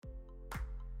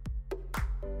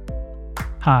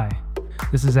Hi,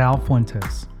 this is Al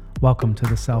Fuentes. Welcome to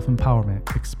the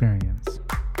Self-Empowerment Experience.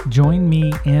 Join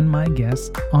me and my guests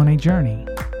on a journey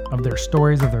of their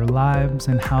stories of their lives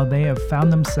and how they have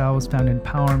found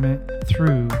empowerment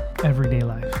through everyday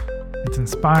life. It's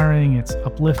inspiring, it's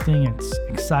uplifting, it's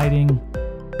exciting.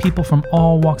 People from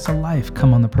all walks of life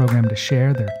come on the program to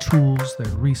share their tools,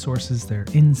 their resources, their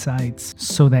insights,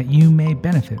 so that you may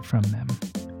benefit from them.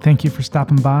 Thank you for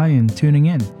stopping by and tuning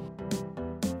in.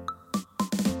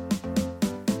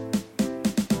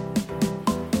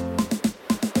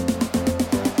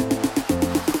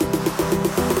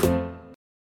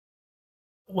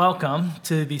 Welcome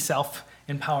to the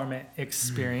Self-Empowerment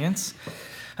Experience.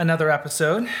 Another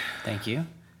episode. Thank you.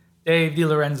 Dave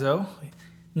DiLorenzo,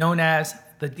 known as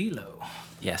the Delo.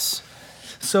 Yes.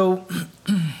 So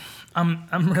I'm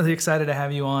really excited to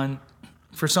have you on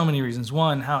for so many reasons.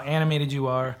 One, how animated you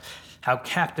are, how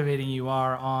captivating you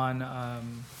are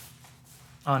on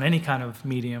any kind of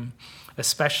medium,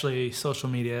 especially social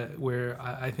media, where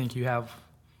I think you have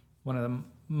one of the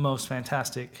most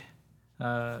fantastic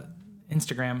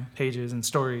Instagram pages and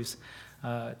stories,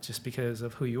 just because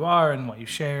of who you are and what you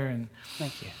share. And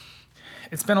thank you.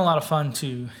 It's been a lot of fun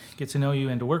to get to know you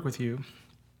and to work with you.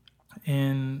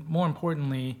 And more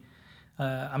importantly,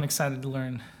 I'm excited to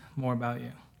learn more about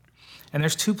you. And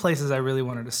there's two places I really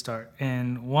wanted to start.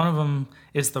 And one of them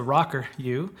is the rocker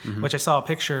you, which I saw a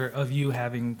picture of you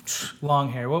having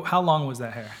long hair. How long was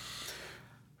that hair?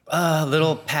 A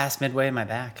little past midway in my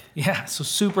back. Yeah, so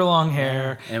super long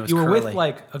hair. And it was you were curly. with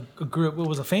like a group, what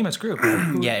was a famous group?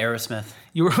 Yeah, Aerosmith.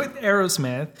 You were with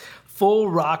Aerosmith,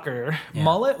 full rocker,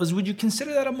 mullet. Would you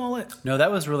consider that a mullet? No,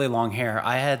 that was really long hair.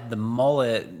 I had the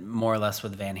mullet more or less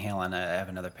with Van Halen. I have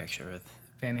another picture with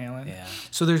Van Halen. Yeah.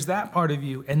 So there's that part of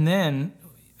you, and then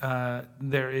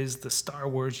there is the Star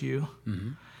Wars you.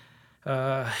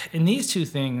 And these two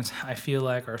things, I feel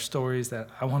like, are stories that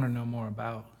I want to know more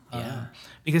about.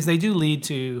 Because they do lead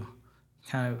to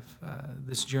kind of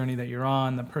this journey that you're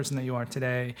on, the person that you are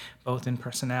today, both in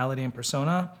personality and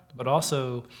persona, but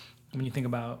also when you think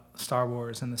about Star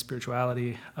Wars and the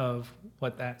spirituality of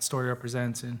what that story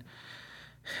represents, and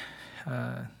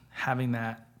having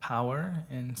that power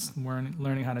and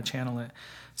learning how to channel it.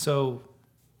 So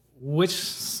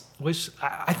which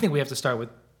I think we have to start with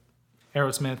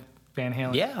Aerosmith, Van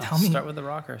Halen. Yeah, start with the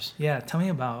rockers. Yeah, tell me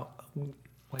about,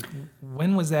 like,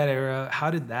 when was that era? How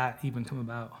did that even come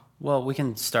about? Well, we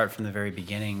can start from the very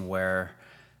beginning where,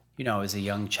 as a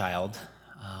young child,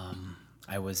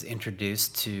 I was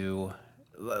introduced to,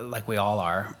 like we all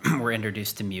are, we're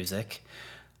introduced to music.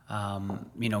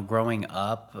 Growing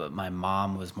up, my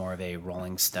mom was more of a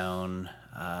Rolling Stone,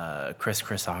 Chris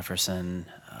Christopherson,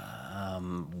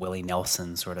 Willie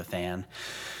Nelson sort of fan.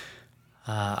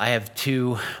 I have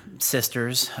two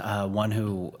sisters, one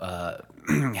who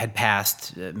had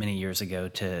passed many years ago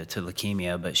to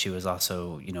leukemia, but she was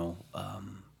also,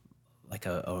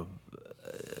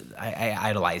 I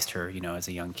idolized her, as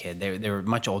a young kid. They were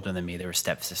much older than me. They were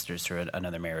stepsisters through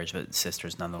another marriage, but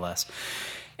sisters nonetheless.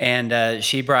 And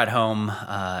she brought home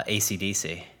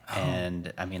AC/DC.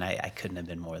 And I couldn't have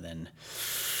been more than,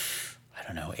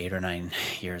 8 or 9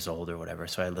 years old or whatever.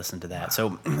 So I listened to that.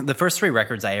 Wow. So the first 3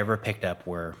 records I ever picked up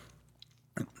were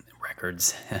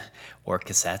records or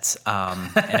cassettes.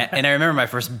 And I remember my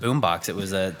first boombox. It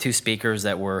was 2 speakers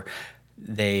that were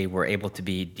able to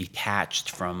be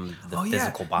detached from the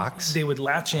physical box. They would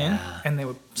latch in and they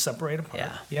would separate apart.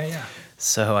 Yeah.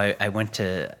 So I went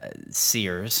to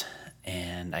Sears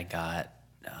and I got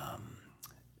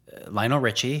Lionel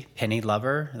Richie, Penny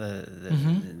Lover,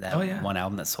 one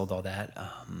album that sold all that,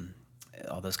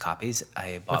 all those copies.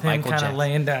 I bought with him Michael Jackson. Kind of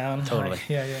laying down. Totally.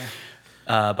 Yeah.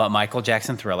 Bought Michael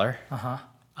Jackson Thriller.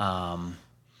 And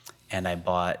I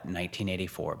bought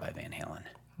 1984 by Van Halen.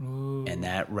 Ooh. And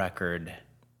that record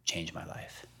changed my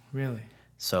life. Really?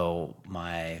 So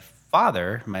my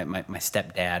father, my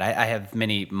stepdad, I have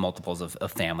many multiples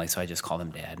of family, so I just call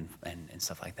them dad and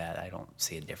stuff like that. I don't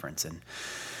see a difference in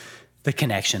the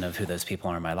connection of who those people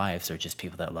are in my life. They're just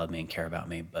people that love me and care about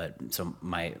me. But so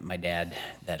my dad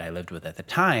that I lived with at the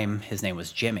time, his name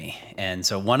was Jimmy. And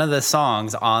so one of the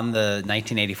songs on the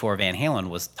 1984 Van Halen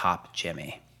was Top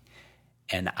Jimmy.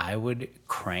 And I would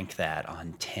crank that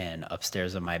on 10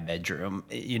 upstairs in my bedroom,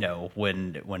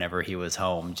 whenever he was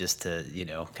home, just to,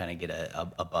 kind of get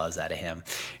a buzz out of him.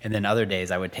 And then other days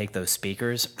I would take those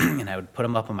speakers and I would put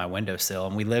them up on my windowsill.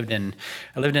 And I lived in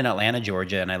Atlanta,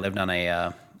 Georgia, and I lived on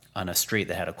a street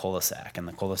that had a cul-de-sac. And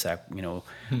the cul-de-sac,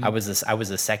 I was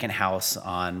the second house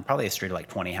on probably a street of like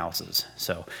 20 houses.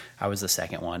 So I was the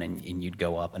second one, and you'd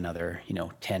go up another,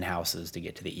 10 houses to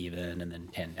get to the even, and then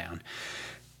 10 down.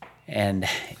 And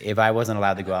if I wasn't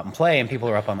allowed to go out and play and people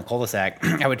were up on the cul-de-sac,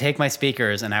 I would take my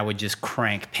speakers and I would just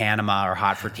crank Panama or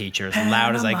Hot for Teachers as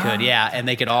loud as I could. Yeah, and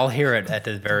they could all hear it at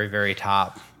the very, very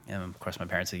top. And of course, my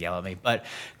parents would yell at me. But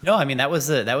no, I mean, that was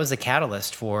the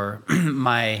catalyst for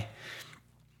my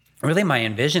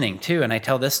envisioning too. And I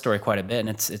tell this story quite a bit, and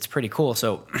it's pretty cool.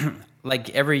 So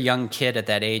like every young kid at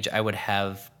that age, I would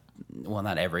have, well,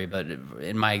 not every, but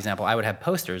in my example, I would have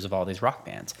posters of all these rock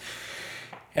bands.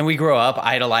 And we grow up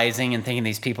idolizing and thinking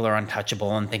these people are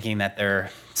untouchable and thinking that they're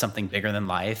something bigger than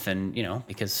life. And,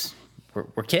 because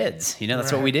we're kids,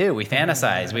 that's what we do. We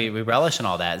fantasize, we relish in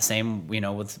all that. Same,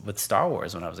 with Star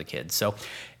Wars when I was a kid. So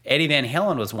Eddie Van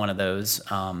Halen was one of those,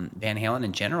 Van Halen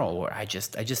in general, where I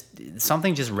just,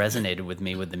 something just resonated with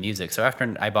me with the music. So after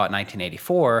I bought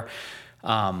 1984,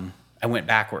 I went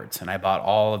backwards and I bought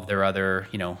all of their other,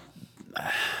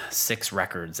 6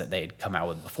 records that they'd come out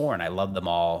with before, and I loved them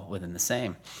all within the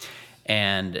same.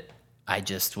 And I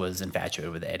just was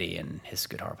infatuated with Eddie and his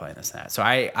guitar playing, this and that. So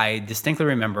I distinctly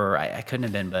remember, I couldn't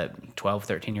have been but 12,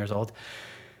 13 years old,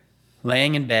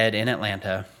 laying in bed in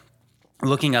Atlanta,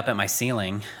 looking up at my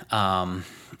ceiling,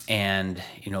 and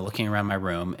looking around my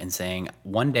room and saying,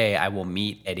 one day I will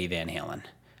meet Eddie Van Halen.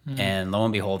 Mm-hmm. And lo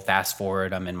and behold, fast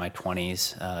forward, I'm in my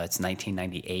 20s. It's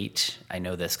 1998. I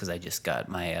know this because I just got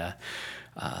my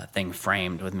thing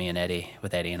framed with Eddie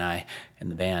and I in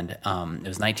the band. It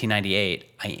was 1998.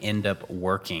 I end up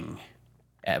working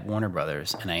at Warner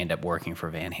Brothers, and I end up working for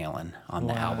Van Halen on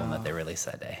the album that they released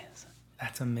that day.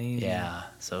 That's amazing. Yeah,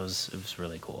 so it was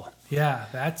really cool. Yeah,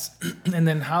 and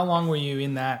then how long were you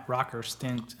in that rocker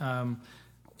stint?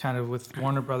 Kind of with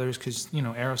Warner Brothers, because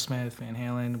Aerosmith, Van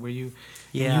Halen, were you?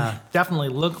 Yeah, you definitely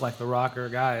looked like the rocker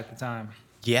guy at the time.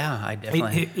 Yeah, I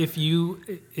definitely. If you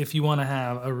want to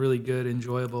have a really good,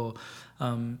 enjoyable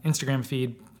Instagram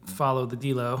feed, follow the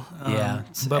Delo.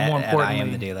 But more importantly, I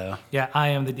am the Delo. Yeah, I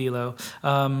am the Delo.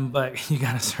 But you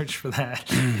got to search for that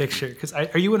picture, because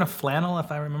are you in a flannel,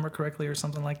 if I remember correctly, or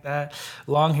something like that?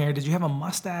 Long hair. Did you have a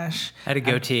mustache? I had a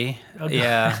goatee.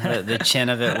 Yeah, the chin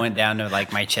of it went down to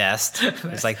like my chest. It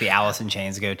was like the Alice in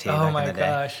Chains goatee. Oh my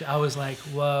gosh, I was like,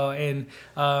 whoa. And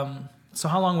so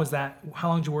how long was that? How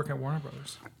long did you work at Warner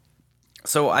Brothers?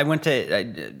 So I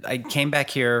came back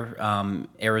here,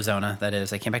 Arizona, that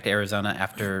is. I came back to Arizona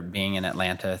after being in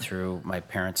Atlanta through my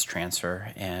parents'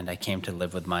 transfer, and I came to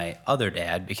live with my other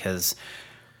dad because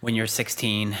when you're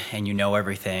 16 and you know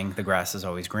everything, the grass is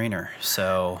always greener.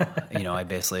 So, I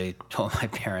basically told my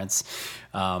parents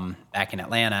back in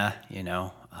Atlanta,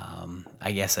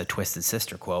 I guess a Twisted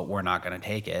Sister quote, "We're not going to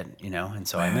take it," and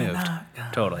so I moved.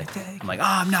 Totally. I'm like,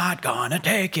 I'm not going to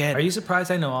take it. Are you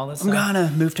surprised I know all this I'm going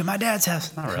to move to my dad's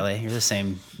house. Not really. You're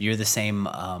the same,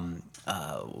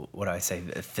 what do I say,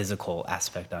 physical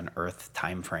aspect on Earth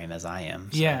time frame as I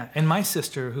am. So. Yeah, and my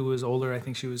sister, who was older, I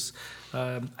think she was,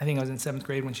 I was in 7th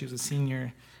grade when she was a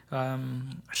senior.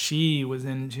 She was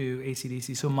into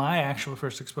AC/DC, so my actual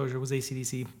first exposure was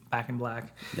AC/DC, Back in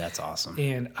Black. That's awesome.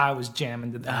 And I was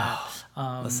jamming to that.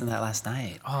 Listened to that last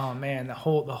night. Oh man, the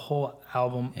whole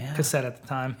album, cassette at the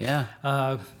time. Yeah.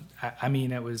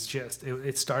 It was just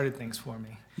it started things for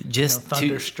me. Just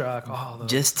Thunderstruck.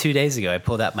 Just 2 days ago, I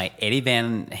pulled out my Eddie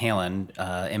Van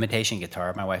Halen imitation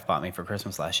guitar my wife bought me for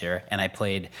Christmas last year, and I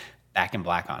played Back in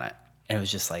Black on it. And it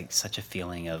was just like such a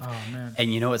feeling of,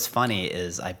 and what's funny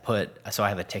is I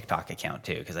have a TikTok account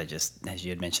too, because as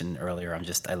you had mentioned earlier,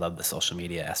 I love the social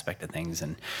media aspect of things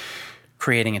and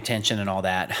creating attention and all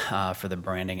that for the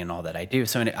branding and all that I do.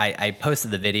 So I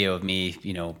posted the video of me,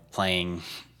 playing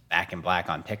Back in Black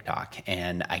on TikTok,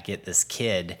 and I get this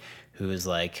kid who is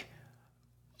like,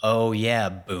 "Oh yeah,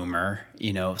 boomer,"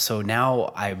 So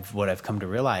now what I've come to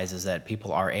realize is that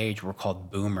people our age, we're called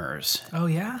boomers. Oh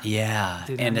yeah. Yeah,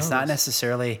 and it's not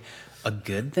necessarily a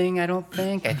good thing, I don't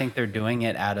think. I think they're doing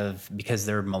it because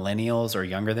they're millennials or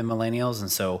younger than millennials,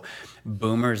 and so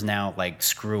boomers now like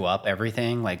screw up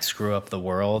everything, like screw up the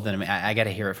world. And I got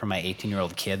to hear it from my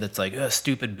 18-year-old kid that's like, "Oh,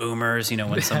 stupid boomers,"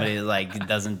 when somebody like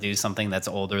doesn't do something that's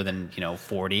older than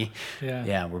 40.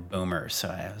 Yeah, we're boomers. So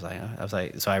I was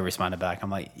like, so I responded back.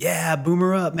 I'm like, "Yeah,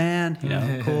 boomer up, man."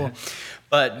 Cool.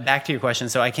 But back to your question.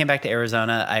 So I came back to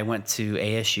Arizona. I went to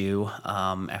ASU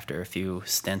after a few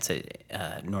stints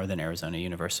at Northern Arizona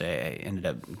University. I ended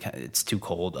up, it's too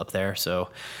cold up there. So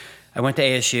I went to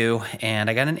ASU, and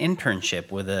I got an internship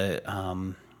with a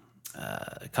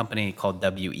company called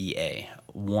WEA,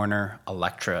 Warner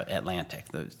Electra Atlantic,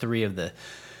 the 3 of the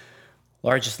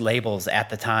largest labels at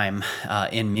the time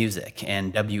in music.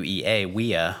 And WEA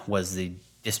was the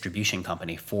distribution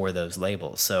company for those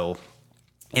labels. So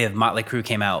if Motley Crue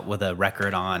came out with a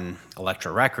record on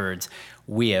Elektra Records,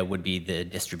 WEA would be the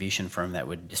distribution firm that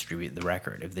would distribute the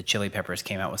record. If the Chili Peppers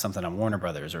came out with something on Warner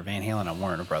Brothers or Van Halen on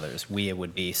Warner Brothers, WEA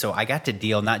would be. So I got to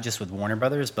deal not just with Warner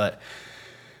Brothers, but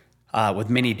with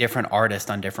many different artists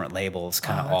on different labels,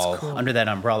 kind of all cool. Under that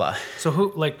umbrella. So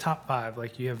who, like top 5,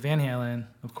 like you have Van Halen,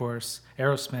 of course,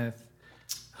 Aerosmith,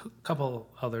 a couple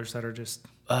others that are just...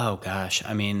 Oh gosh,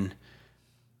 I mean,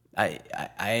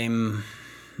 I'm...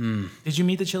 Did you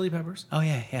meet the Chili Peppers? Oh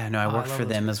yeah. No, I worked for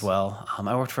them as well.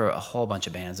 I worked for a whole bunch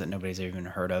of bands that nobody's even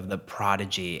heard of. The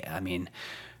Prodigy. I mean,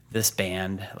 this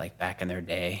band, like back in their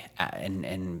day,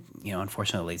 and you know,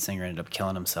 unfortunately, the lead singer ended up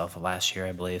killing himself last year,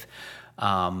 I believe.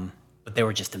 But they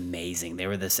were just amazing. They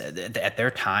were this at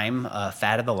their time.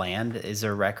 "Fat of the Land" is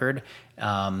their record.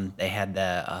 They had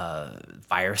the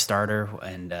 "Firestarter"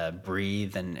 and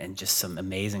 "Breathe" and just some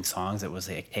amazing songs. It was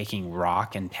like taking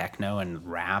rock and techno and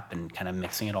rap and kind of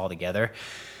mixing it all together.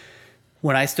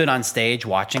 When I stood on stage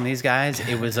watching these guys,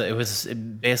 it was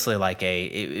basically like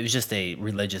it was just a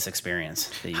religious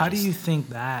experience. How do you think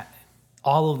that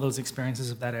all of those experiences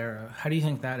of that era? How do you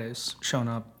think that has shown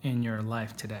up in your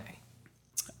life today?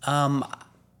 How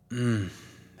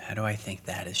do I think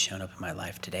that has shown up in my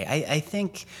life today? I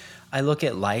think I look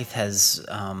at life as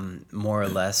more or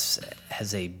less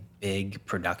has a big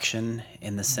production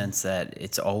in the sense that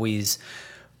it's always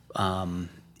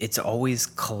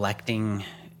collecting,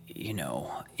 you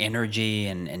know, energy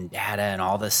and data and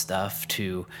all this stuff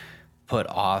to put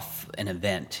off an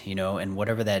event, you know, and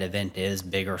whatever that event is,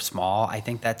 big or small. I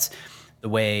think that's the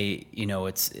way, you know,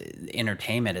 it's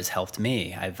entertainment has helped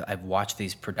me. I've watched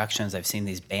these productions, I've seen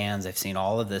these bands, I've seen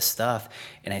all of this stuff,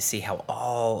 and I see how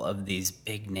all of these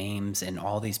big names and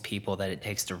all these people that it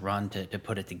takes to run to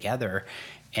put it together.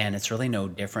 And it's really no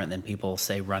different than people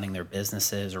say running their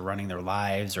businesses or running their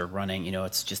lives or running, you know,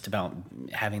 it's just about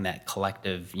having that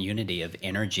collective unity of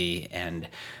energy and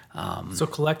so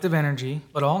collective energy,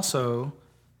 but also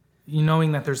you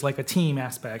knowing that there's like a team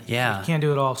aspect. Yeah. You can't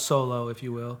do it all solo, if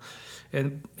you will.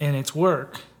 And it's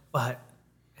work, but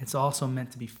it's also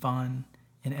meant to be fun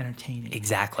and entertaining.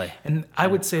 Exactly. And I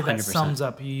would say that 100%. Sums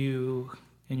up you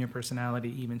and your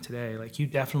personality even today. Like you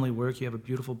definitely work, you have a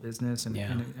beautiful business and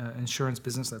an insurance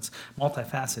business that's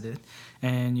multifaceted,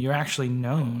 and you're actually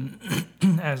known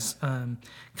as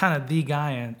kind of the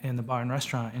guy in the bar and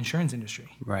restaurant insurance industry.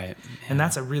 Right. And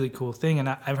that's a really cool thing. And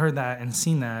I've heard that and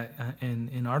seen that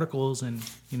in articles and,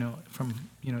 you know, from,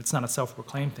 you know, it's not a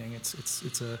self-proclaimed thing.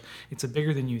 It's a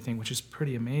bigger than you thing, which is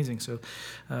pretty amazing. So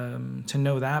to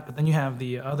know that, but then you have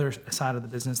the other side of the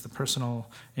business, the personal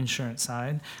insurance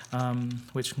side,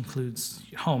 which includes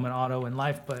home and auto and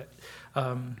life. But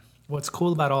what's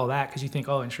cool about all that, because you think,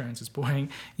 oh, insurance is boring,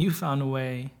 you found a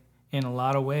way in a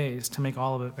lot of ways to make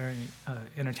all of it very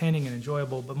entertaining and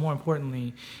enjoyable. But more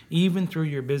importantly, even through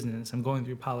your business and going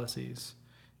through policies,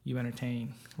 you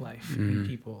entertain life and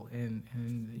people and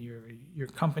your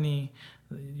company,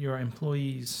 your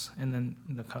employees, and then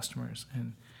the customers.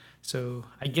 And so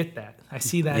I get that. I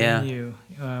see that in you,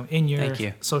 in your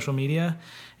social media.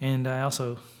 And I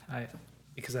also,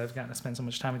 because I've gotten to spend so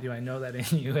much time with you, I know that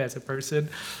in you as a person.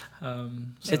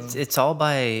 It's all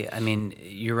by, I mean,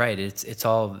 you're right. It's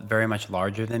all very much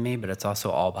larger than me, but it's also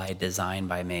all by design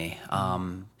by me.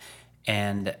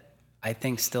 And I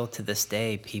think still to this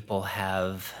day, people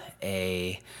have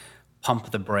a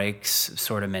pump the brakes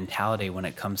sort of mentality when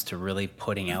it comes to really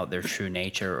putting out their true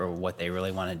nature or what they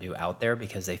really want to do out there,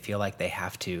 because they feel like they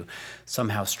have to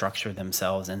somehow structure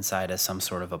themselves inside of some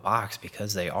sort of a box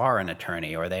because they are an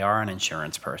attorney or they are an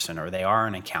insurance person or they are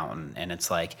an accountant. And it's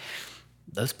like,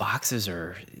 those boxes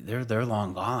they're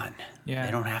long gone. Yeah.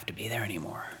 They don't have to be there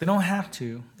anymore. They don't have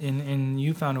to. And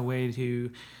you found a way to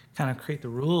kind of create the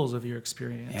rules of your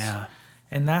experience. Yeah.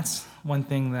 And that's one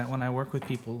thing that when I work with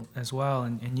people as well,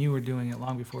 and you were doing it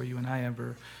long before you and I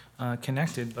ever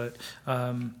connected, but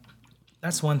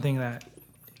that's one thing that,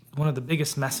 one of the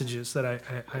biggest messages that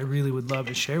I really would love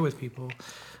to share with people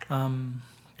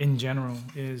in general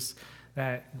is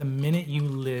that the minute you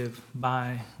live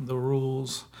by the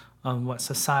rules of what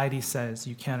society says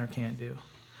you can or can't do,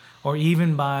 or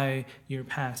even by your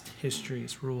past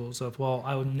history's rules of, well,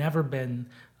 I would never been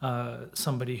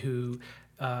somebody who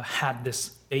had this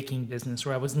baking business,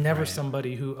 or I was never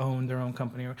somebody who owned their own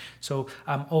company, or so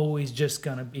I'm always just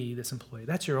gonna be this employee.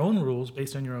 That's your own rules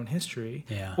based on your own history,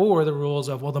 or the rules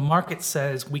of, well, the market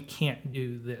says we can't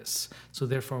do this, so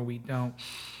therefore we don't.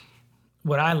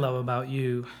 What I love about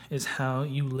you is how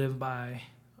you live by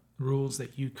rules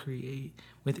that you create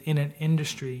within an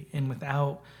industry and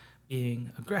without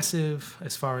being aggressive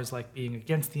as far as like being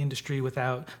against the industry,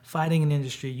 without fighting an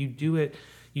industry. You do it.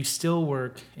 You still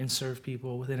work and serve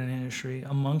people within an industry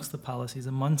amongst the policies,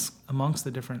 amongst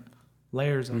the different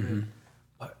layers of it,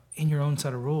 but in your own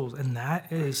set of rules. And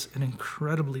that is an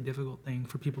incredibly difficult thing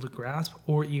for people to grasp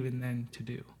or even then to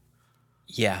do.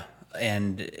 Yeah.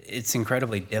 And it's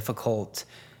incredibly difficult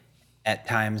at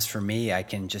times for me. I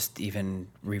can just even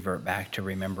revert back to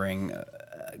remembering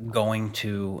going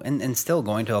to, and still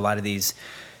going to a lot of these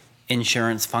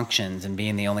insurance functions and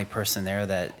being the only person there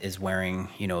that is wearing,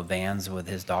 Vans with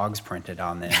his dogs printed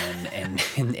on them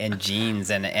and jeans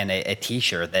and a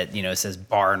t-shirt that, says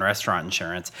bar and restaurant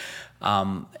insurance.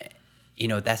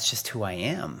 That's just who I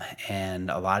am. And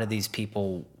a lot of these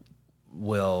people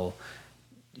will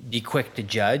be quick to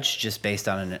judge just based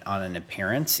on an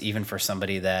appearance, even for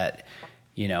somebody that,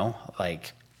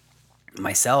 like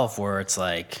myself, where it's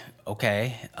like,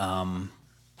 okay,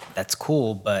 that's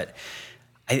cool. But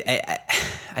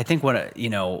I think one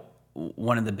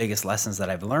of the biggest lessons that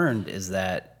I've learned is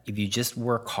that if you just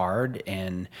work hard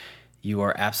and you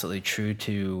are absolutely true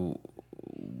to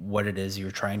what it is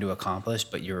you're trying to accomplish,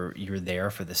 but you're there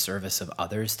for the service of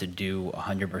others to do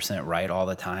 100% right all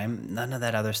the time, none of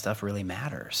that other stuff really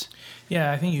matters.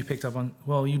 Yeah, I think you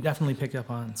definitely picked up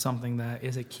on something that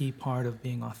is a key part of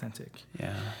being authentic.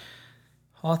 Yeah.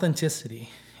 Authenticity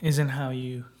isn't how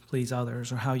you please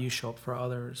others or how you show up for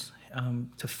others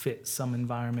to fit some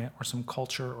environment or some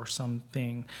culture or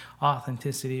something.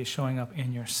 Authenticity is showing up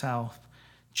in yourself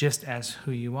just as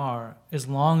who you are, as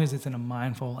long as it's in a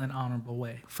mindful and honorable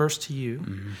way. First to you,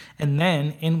 and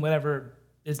then in whatever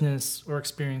business or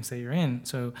experience that you're in.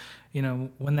 So,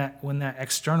 when that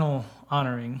external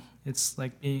honoring, it's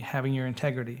like having your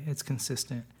integrity. It's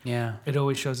consistent. Yeah. It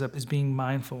always shows up as being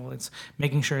mindful. It's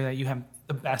making sure that you have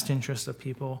the best interests of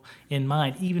people in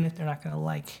mind, even if they're not going to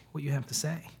like what you have to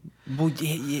say. Well,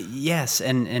 yes,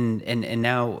 and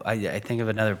now I think of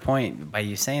another point by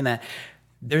you saying that.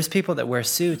 There's people that wear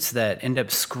suits that end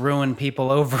up screwing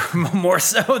people over more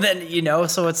so than,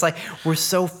 so it's like we're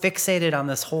so fixated on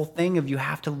this whole thing of you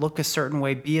have to look a certain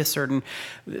way, be a certain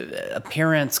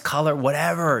appearance, color,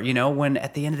 whatever, when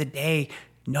at the end of the day,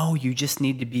 no, you just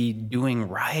need to be doing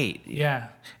right. Yeah,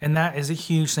 and that is a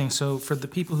huge thing. So for the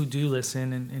people who do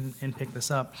listen and pick this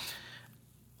up,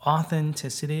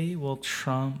 authenticity will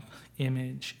trump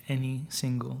image any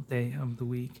single day of the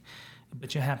week.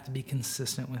 But you have to be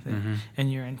consistent with it.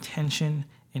 And your intention,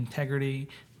 integrity,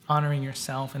 honoring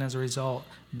yourself, and as a result,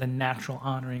 the natural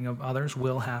honoring of others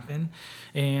will happen.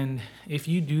 And if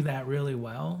you do that really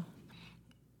well,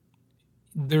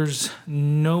 there's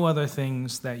no other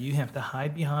things that you have to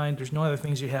hide behind. There's no other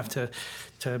things you have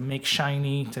to make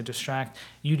shiny, to distract.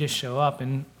 You just show up,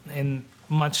 and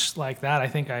much like that, I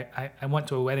think I went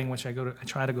to a wedding, which I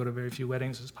try to go to very few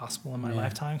weddings as possible in my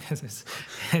lifetime, because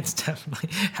it's definitely,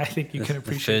 I think you can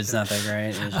appreciate the food's not that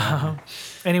great.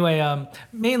 Anyway,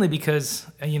 mainly because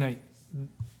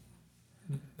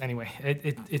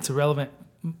it's irrelevant.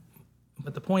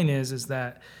 But the point is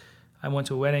that I went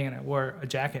to a wedding and I wore a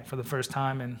jacket for the first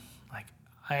time, and like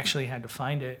I actually had to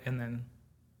find it and then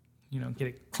get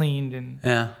it cleaned and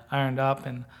ironed up,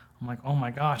 and I'm like, oh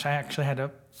my gosh, I actually had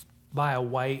to buy a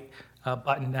white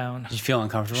button down. Did you feel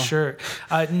uncomfortable? Sure.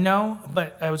 No,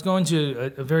 but I was going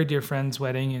to a very dear friend's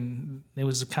wedding, and it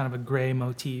was kind of a gray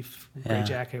motif, gray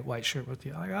jacket, white shirt with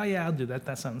you. Like, oh yeah, I'll do that.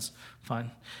 That sounds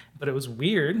fun. But it was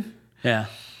weird. Yeah.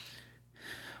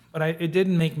 But it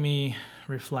didn't make me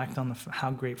reflect on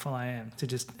how grateful I am to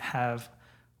just have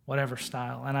whatever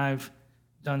style. And I've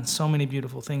done so many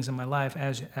beautiful things in my life,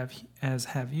 as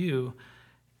have you.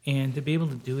 And to be able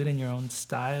to do it in your own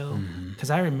style,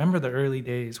 because I remember the early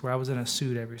days where I was in a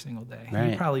suit every single day. Right.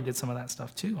 You probably did some of that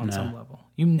stuff too on some level.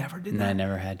 You never did that? No, I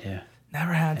never had to.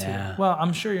 Never had to. Well,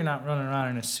 I'm sure you're not running around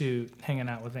in a suit hanging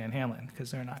out with Van Halen, because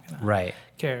they're not going to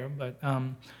care. But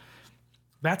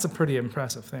that's a pretty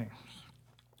impressive thing.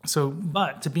 So,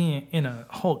 but to be in a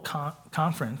whole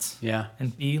conference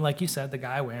and be, like you said, the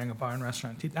guy wearing a bar and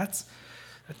restaurant tee, that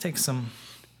takes some...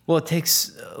 Well, it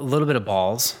takes a little bit of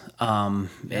balls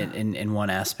in one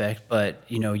aspect, but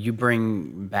you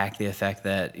bring back the effect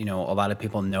that a lot of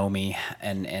people know me,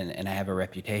 and I have a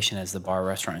reputation as the bar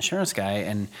restaurant insurance guy.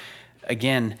 And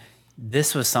again,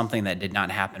 this was something that did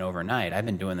not happen overnight. I've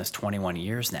been doing this 21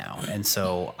 years now, and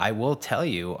so I will tell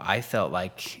you, I felt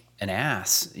like an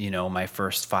ass, my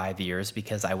first 5 years,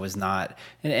 because I was not,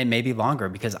 and maybe longer,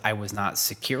 because I was not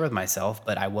secure with myself,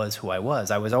 but I was who I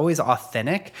was. I was always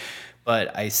authentic,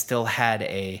 but I still had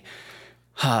a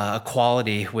a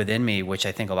quality within me, which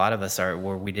I think a lot of us are,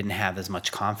 where we didn't have as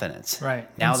much confidence. Right.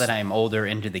 Now that I'm older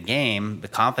into the game, the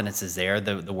confidence is there.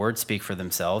 The words speak for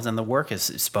themselves, and the work is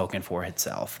spoken for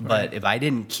itself. Right. But if I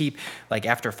didn't keep, like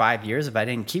after 5 years, if I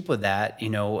didn't keep with that,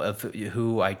 of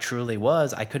who I truly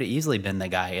was, I could have easily been the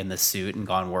guy in the suit and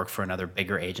gone work for another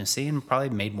bigger agency and probably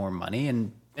made more money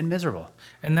and been miserable.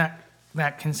 And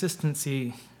that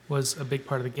consistency was a big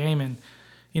part of the game. And,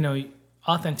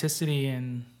 authenticity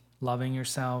and loving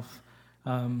yourself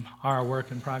are a work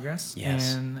in progress.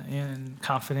 Yes. And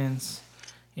confidence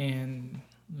and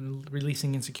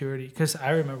releasing insecurity. Because I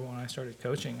remember when I started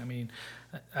coaching, I mean,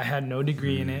 I had no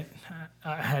degree in it.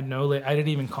 I didn't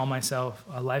even call myself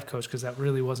a life coach because that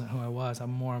really wasn't who I was.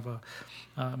 I'm more of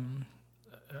a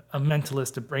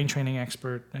mentalist, a brain training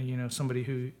expert, somebody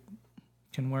who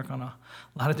can work on a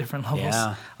lot of different levels.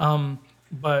 Yeah.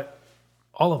 But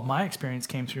all of my experience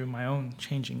came through my own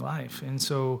changing life. And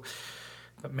so,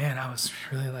 but man, I was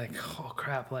really like, oh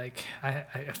crap. Like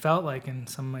I felt like in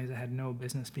some ways I had no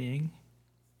business being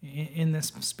in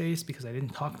this space because I didn't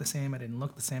talk the same. I didn't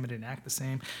look the same. I didn't act the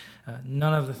same.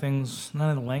 None of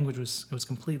the language it was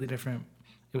completely different.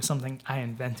 It was something I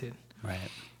invented. Right.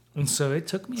 And so it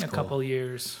took me a couple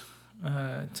years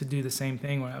to do the same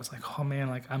thing where I was like, oh man,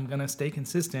 like I'm going to stay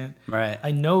consistent. Right.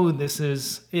 I know this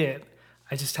is it.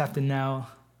 I just have to now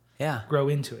grow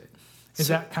into it. Is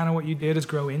that kind of what you did, is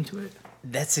grow into it?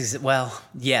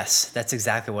 Yes, that's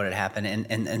exactly what had happened.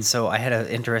 And so I had an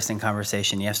interesting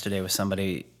conversation yesterday with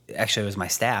somebody, actually it was my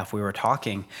staff. We were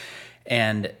talking,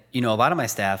 and a lot of my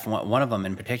staff, one of them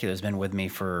in particular has been with me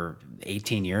for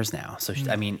 18 years now. So,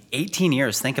 18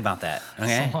 years, think about that. Okay?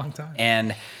 That's a long time.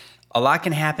 And a lot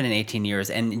can happen in 18 years,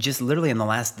 and just literally in the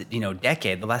last,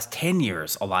 decade, the last 10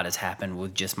 years, a lot has happened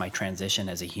with just my transition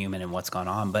as a human and what's gone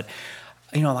on. But,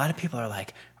 a lot of people are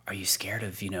like, are you scared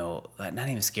of, not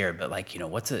even scared, but like,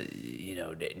 do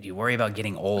you worry about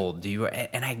getting old?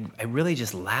 And I really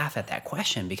just laugh at that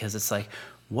question because it's like,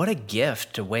 what a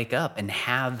gift to wake up and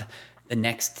have the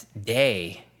next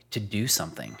day to do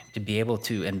something, to be able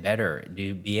to, and better,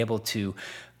 to be able to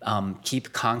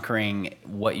keep conquering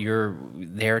what you're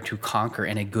there to conquer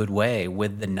in a good way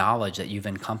with the knowledge that you've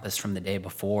encompassed from the day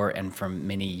before and from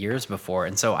many years before.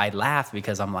 And so I laugh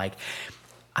because I'm like,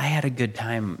 I had a good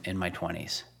time in my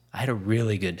 20s. I had a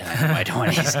really good time in my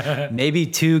 20s, maybe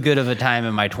too good of a time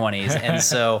in my 20s. And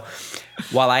so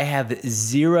while I have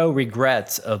zero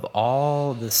regrets of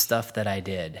all the stuff that I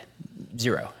did,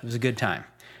 zero, it was a good time,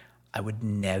 I would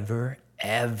never,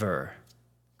 ever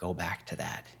go back to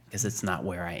that because it's not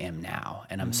where I am now.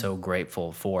 And I'm so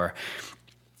grateful for,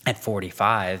 at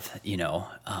 45,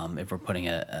 if we're putting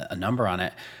a number on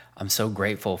it, I'm so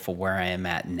grateful for where I am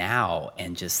at now,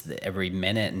 and just every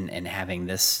minute, and having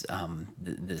this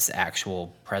this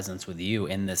actual presence with you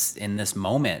in this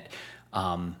moment,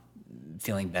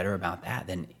 feeling better about that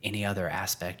than any other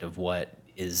aspect of what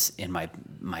is in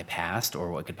my past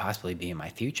or what could possibly be in my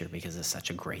future, because it's such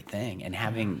a great thing. And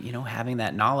having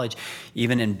that knowledge,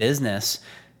 even in business,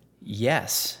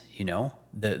 yes,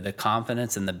 the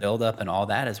confidence and the buildup and all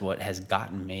that is what has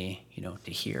gotten me,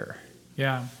 to here.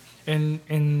 Yeah.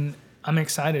 And I'm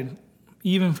excited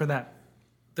even for that.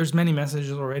 There's many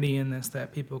messages already in this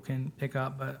that people can pick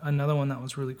up, but another one that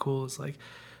was really cool is like,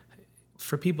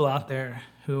 for people out there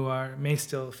who may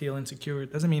still feel insecure,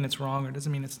 it doesn't mean it's wrong, or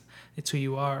doesn't mean it's who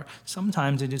you are.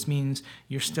 Sometimes it just means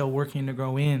you're still working to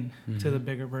grow in to the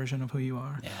bigger version of who you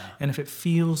are. Yeah. And if it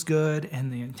feels good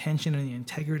and the intention and the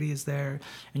integrity is there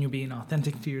and you're being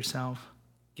authentic to yourself,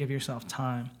 give yourself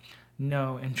time.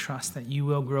 Know and trust that you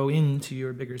will grow into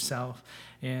your bigger self.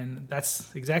 And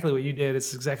that's exactly what you did.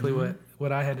 It's exactly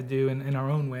what I had to do in our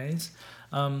own ways,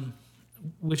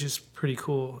 which is pretty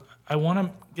cool. I want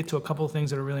to get to a couple of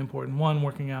things that are really important. One,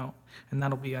 working out, and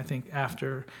that'll be, I think,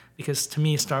 after, because to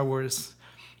me, Star Wars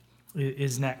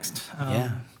is next.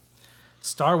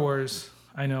 Star Wars,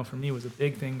 I know for me, was a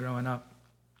big thing growing up.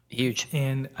 Huge.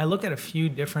 And I look at a few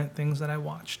different things that I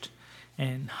watched,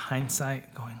 and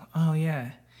hindsight going, oh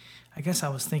yeah, I guess I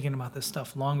was thinking about this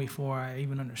stuff long before I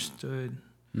even understood.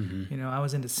 I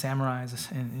was into samurais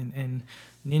and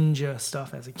ninja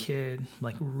stuff as a kid,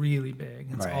 like really big.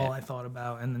 That's all I thought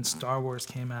about. And then Star Wars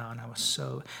came out, and I was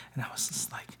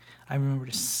just like, I remember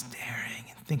just staring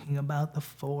and thinking about the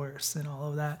Force and all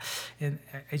of that. And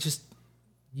I just,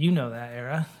 that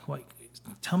era. Like,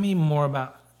 tell me more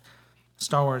about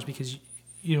Star Wars, because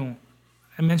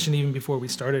I mentioned even before we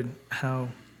started how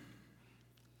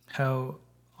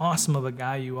awesome of a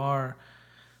guy you are,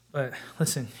 but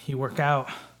listen, you work out.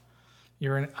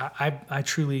 I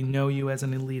truly know you as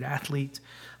an elite athlete.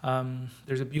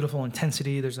 There's a beautiful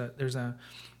intensity. There's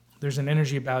there's an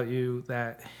energy about you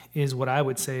that is what I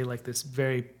would say like this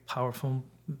very powerful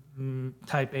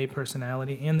type A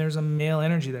personality, and there's a male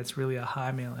energy that's really a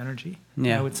high male energy,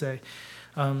 Yeah. I would say.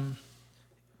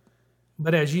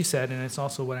 But as you said, and it's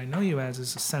also what I know you as,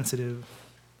 is a sensitive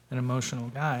and emotional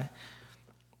guy.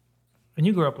 And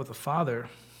you grew up with a father,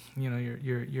 you know,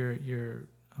 your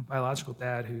biological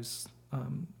dad who's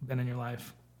been in your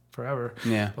life forever,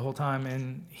 Yeah. the whole time,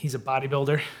 and he's a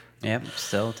bodybuilder. Yep,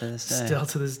 still to this day. Still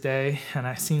to this day, and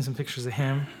I've seen some pictures of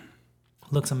him.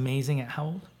 Looks amazing at how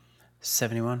old?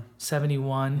 71.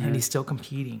 71, and he's still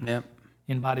competing Yep.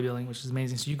 in bodybuilding, which is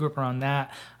amazing. So you grew up around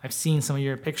that. I've seen some of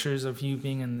your pictures of you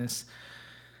being in this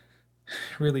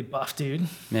really buff dude.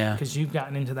 Yeah. Because you've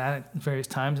gotten into that at various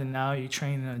times, and now you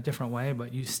train in a different way,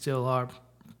 but you still are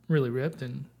really ripped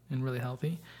and really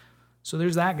healthy. So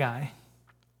there's that guy.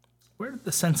 Where did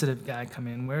the sensitive guy come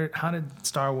in? How did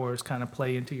Star Wars kind of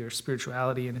play into your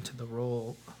spirituality and into the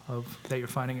role that you're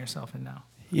finding yourself in now?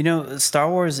 You know, Star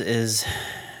Wars is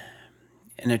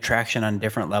an attraction on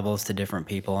different levels to different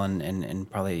people, and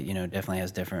probably, you know, definitely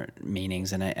has different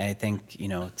meanings. And I think, you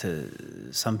know,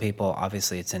 to some people,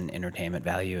 obviously it's an entertainment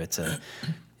value. It's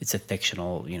a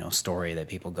fictional, you know, story that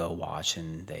people go watch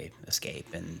and they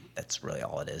escape, and that's really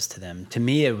all it is to them. To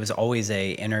me, it was always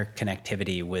a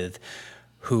interconnectivity with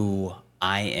who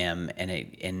I am, and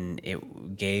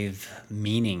it gave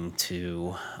meaning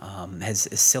to, as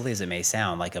silly as it may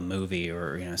sound, like a movie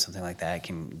or, you know, something like that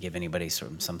can give anybody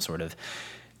some sort of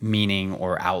meaning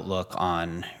or outlook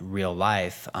on real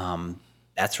life.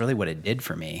 That's really what it did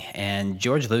for me. And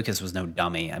George Lucas was no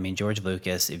dummy. I mean, George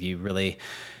Lucas, if you really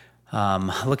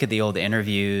look at the old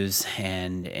interviews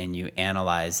and you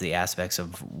analyze the aspects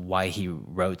of why he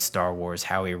wrote Star Wars,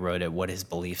 how he wrote it, what his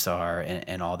beliefs are,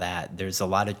 and all that, there's a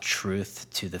lot of truth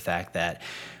to the fact that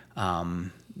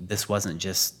this wasn't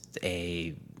just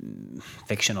a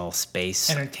fictional space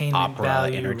Entertainment opera,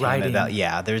 value, writing.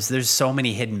 Yeah, there's so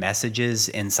many hidden messages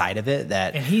inside of it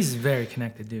that. And he's a very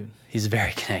connected dude. He's a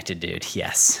very connected dude,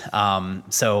 yes.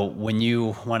 So when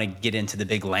you want to get into the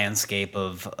big landscape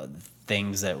of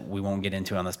things that we won't get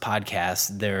into on this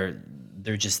podcast,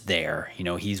 they're just there. You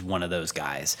know, he's one of those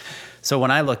guys. So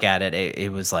when I look at it,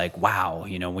 it was like, wow.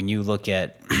 You know, when you look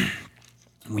at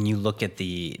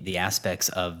the aspects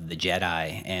of the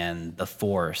Jedi and the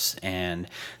Force and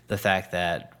the fact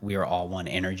that we are all one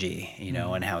energy, you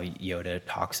know, and how Yoda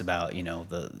talks about, you know,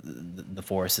 the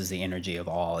Force is the energy of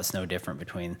all. It's no different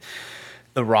between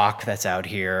the rock that's out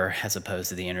here as opposed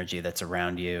to the energy that's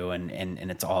around you, and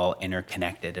it's all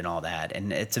interconnected and all that.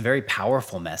 And it's a very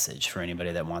powerful message for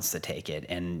anybody that wants to take it.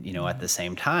 And, you know, at the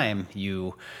same time,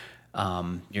 you're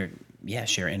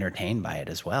entertained by it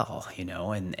as well, you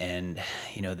know, and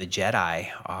you know, the Jedi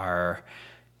are,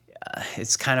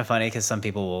 it's kind of funny because some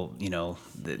people will, you know,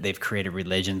 they've created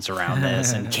religions around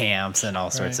this and camps and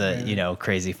all sorts of, you know,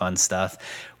 crazy fun stuff,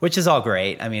 which is all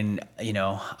great. I mean, you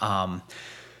know,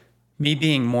 me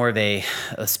being more of a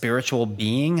spiritual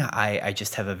being, I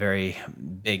just have a very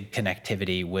big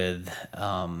connectivity with,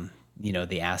 you know,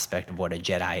 the aspect of what a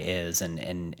Jedi is,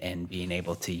 and being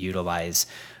able to utilize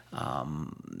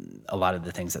a lot of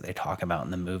the things that they talk about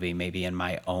in the movie, maybe in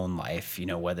my own life, you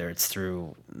know, whether it's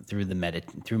through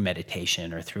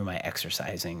meditation or through my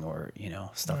exercising or, you know,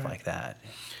 stuff like that.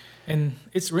 And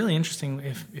it's really interesting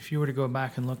if you were to go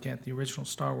back and look at the original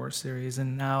Star Wars series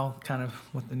and now kind of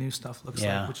what the new stuff looks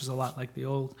like, which is a lot like the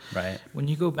old. Right. When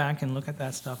you go back and look at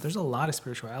that stuff, there's a lot of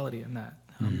spirituality in that.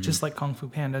 Just like Kung Fu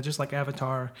Panda, just like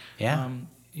Avatar. Yeah.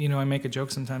 You know, I make a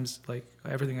joke sometimes, like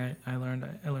everything I learned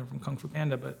from Kung Fu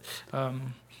Panda, but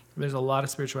there's a lot of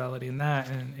spirituality in that,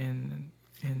 and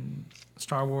in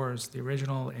Star Wars, the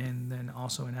original, and then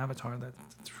also in Avatar.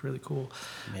 That's really cool.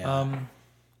 Yeah.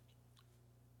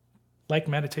 Like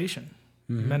meditation.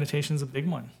 Meditation's a big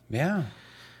one. Yeah.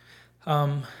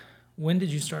 When did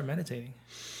you start meditating?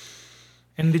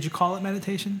 And did you call it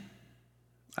meditation?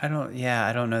 I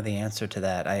don't know the answer to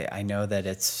that. I know that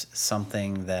it's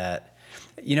something that,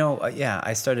 you know,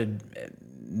 I started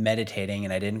meditating,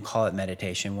 and I didn't call it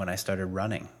meditation when I started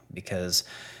running because,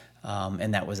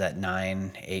 and that was at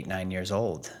 9 years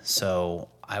old. So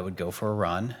I would go for a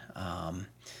run,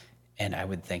 and I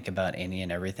would think about any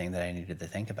and everything that I needed to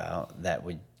think about that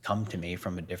would come to me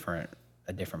from a different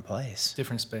place.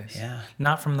 Different space. Yeah.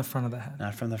 Not from the front of the head.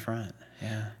 Not from the front.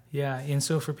 Yeah. Yeah. And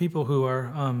so for people who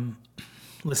are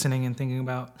listening and thinking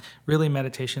about, really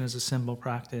meditation is a simple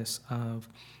practice of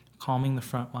calming the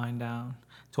front mind down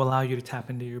to allow you to tap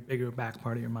into your bigger back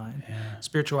part of your mind. Yeah.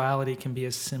 Spirituality can be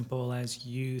as simple as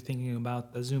you thinking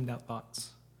about the zoomed out thoughts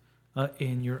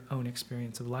in your own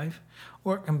experience of life,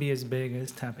 or it can be as big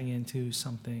as tapping into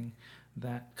something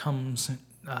that comes,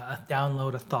 a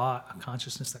download, a thought, a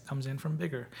consciousness that comes in from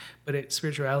bigger. But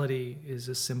spirituality is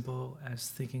as simple as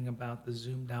thinking about the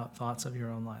zoomed out thoughts of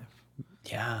your own life.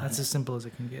 Yeah. That's as simple as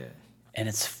it can get. And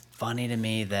it's funny to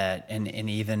me that, and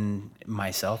even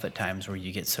myself at times, where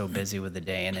you get so busy with the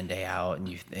day in and day out, and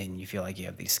you feel like you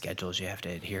have these schedules you have to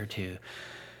adhere to,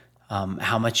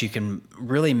 how much you can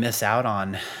really miss out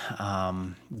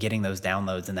on getting those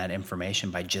downloads and that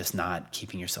information by just not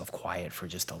keeping yourself quiet for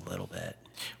just a little bit.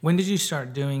 When did you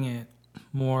start doing it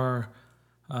more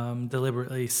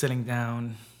deliberately, sitting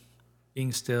down,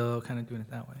 being still, kind of doing it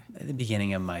that way? At the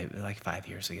beginning of my, like 5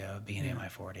 years ago, beginning of my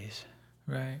 40s.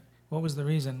 Right. What was the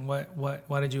reason?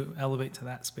 Why did you elevate to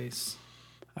that space?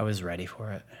 I was ready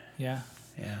for it. Yeah.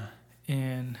 Yeah.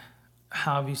 And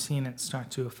how have you seen it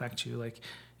start to affect you? Like,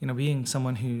 being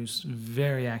someone who's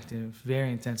very active,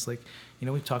 very intense, like,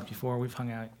 we've talked before, we've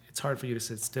hung out. It's hard for you to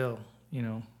sit still,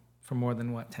 for more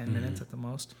than 10 minutes at the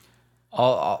most.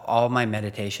 All my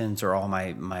meditations, or all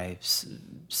my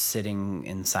sitting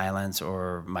in silence,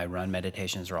 or my run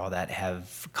meditations, or all that,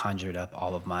 have conjured up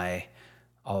all of my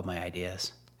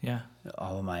ideas. Yeah.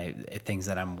 All of my things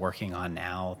that I'm working on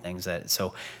now,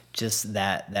 so just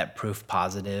that proof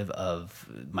positive of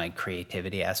my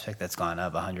creativity aspect that's gone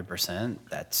up 100%.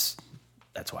 That's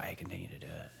why I continue to do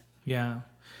it. Yeah.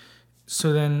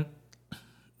 So then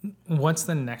what's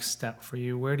the next step for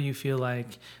you? Where do you feel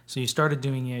like, so you started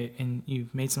doing it and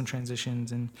you've made some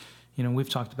transitions, and, we've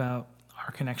talked about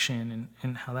our connection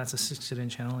and how that's assisted in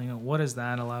channeling. What has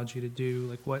that allowed you to do?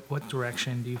 Like what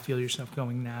direction do you feel yourself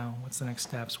going now? What's the next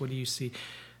steps? What do you see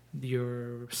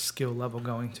your skill level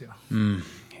going to?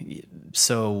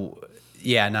 So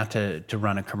yeah, not to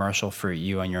run a commercial for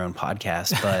you on your own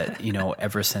podcast, but,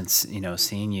 ever since,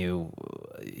 seeing you,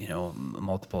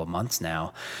 multiple months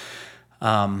now,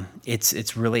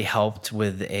 it's really helped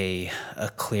with a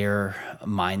clear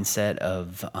mindset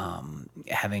of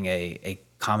having a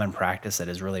common practice that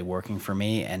is really working for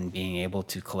me, and being able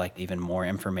to collect even more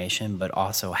information, but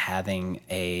also having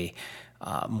a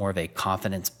more of a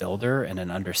confidence builder and an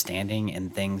understanding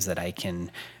in things that I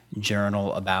can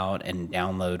journal about and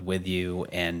download with you,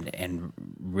 and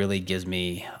really gives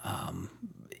me,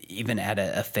 even at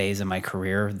a phase in my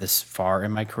career, this far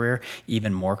in my career,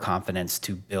 even more confidence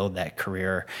to build that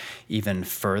career even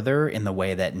further in the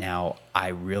way that now I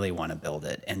really want to build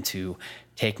it, and to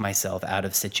take myself out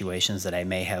of situations that I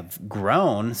may have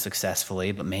grown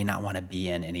successfully but may not want to be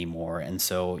in anymore. And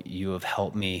so you have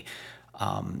helped me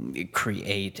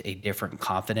create a different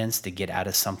confidence to get out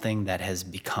of something that has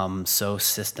become so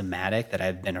systematic that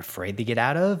I've been afraid to get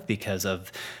out of, because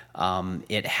of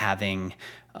it having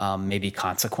maybe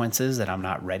consequences that I'm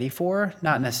not ready for,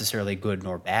 not necessarily good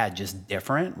nor bad, just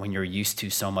different. When you're used to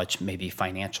so much maybe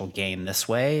financial gain this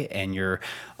way, and you're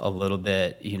a little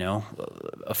bit,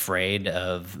 afraid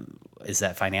of, is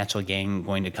that financial gain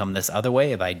going to come this other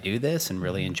way if I do this and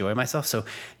really enjoy myself? So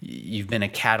you've been a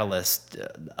catalyst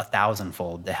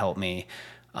 1,000-fold to help me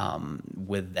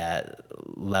with that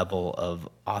level of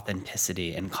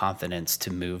authenticity and confidence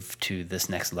to move to this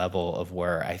next level of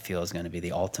where I feel is going to be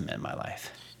the ultimate in my life.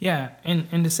 Yeah,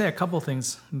 and to say a couple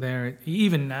things there,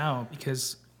 even now,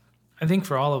 because I think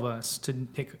for all of us to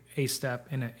take a step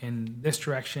in this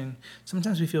direction,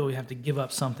 sometimes we feel we have to give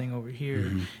up something over here.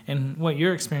 Mm-hmm. And what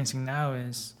you're experiencing now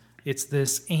is it's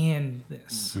this and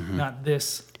this, not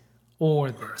this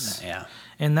or this. Yeah.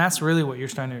 And that's really what you're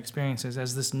starting to experience is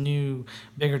as this new,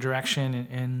 bigger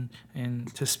direction,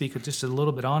 and to speak just a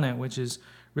little bit on it, which is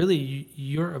really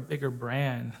you're a bigger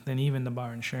brand than even the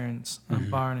bar insurance,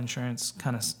 bar and insurance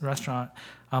kind of restaurant,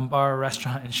 bar,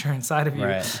 restaurant, insurance side of you.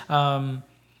 Right.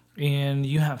 And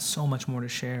you have so much more to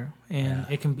share, and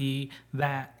it can be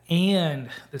that and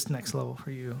this next level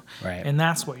for you. Right. And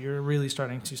that's what you're really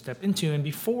starting to step into. And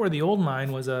before, the old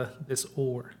mind was this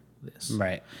or this.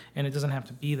 Right. And it doesn't have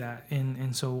to be that.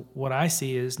 And so what I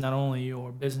see is not only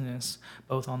your business,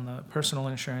 both on the personal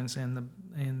insurance and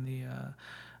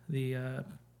the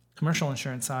commercial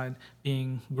insurance side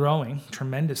growing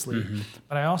tremendously,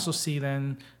 but I also see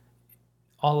then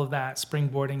all of that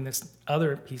springboarding this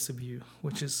other piece of you,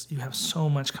 which is you have so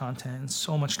much content and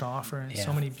so much to offer and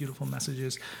so many beautiful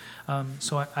messages.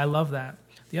 So I love that.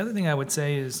 The other thing I would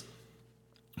say is,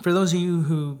 for those of you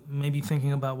who may be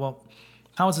thinking about, well,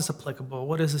 how is this applicable?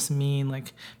 What does this mean?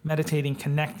 Like meditating,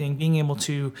 connecting, being able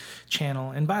to channel.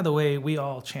 And by the way, we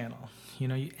all channel.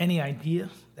 Any idea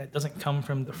that doesn't come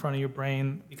from the front of your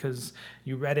brain because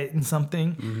you read it in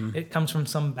something, it comes from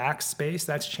some backspace,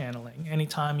 that's channeling.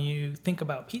 Anytime you think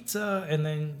about pizza and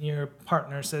then your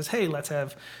partner says, hey, let's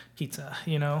have pizza,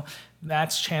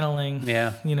 that's channeling,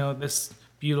 Yeah. This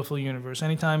beautiful universe.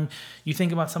 Anytime you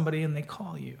think about somebody and they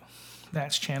call you,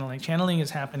 that's channeling. Channeling is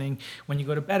happening when you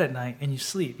go to bed at night and you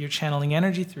sleep. You're channeling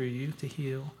energy through you to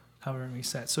heal, cover, and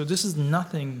reset. So this is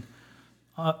nothing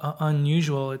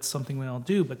unusual. It's something we all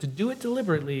do. But to do it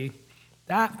deliberately,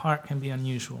 that part can be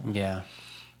unusual. Yeah.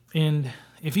 And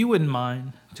if you wouldn't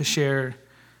mind to share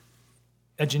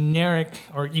a generic,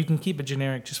 or you can keep it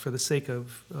generic just for the sake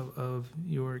of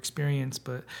your experience,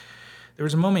 but there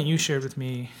was a moment you shared with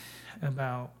me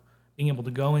about being able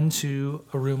to go into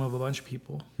a room of a bunch of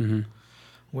people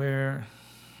where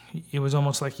it was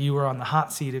almost like you were on the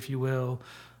hot seat, if you will,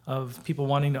 of people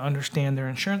wanting to understand their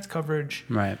insurance coverage,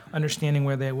 right, understanding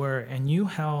where they were, and you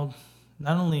held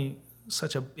not only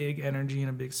such a big energy in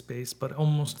a big space, but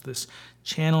almost this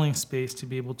channeling space to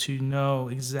be able to know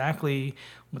exactly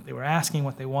what they were asking,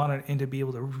 what they wanted, and to be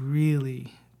able to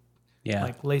really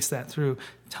like lace that through.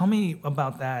 Tell me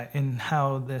about that and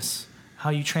how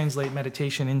you translate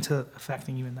meditation into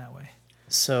affecting you in that way.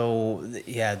 So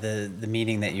the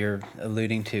meeting that you're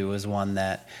alluding to was one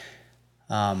that,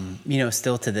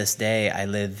 still to this day, I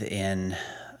live in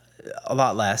a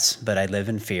lot less, but I live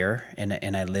in fear,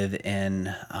 and I live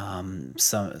in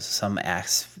some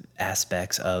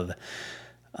aspects of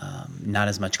not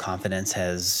as much confidence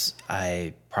as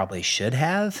I probably should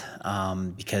have,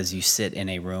 because you sit in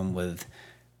a room with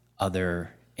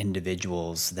other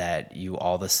individuals that you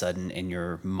all of a sudden in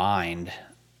your mind,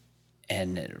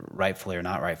 and rightfully or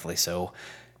not rightfully so,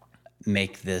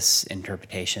 make this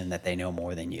interpretation that they know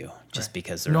more than you just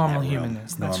because they're normal in that room.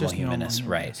 Humanness. That's just normal humanness,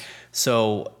 right?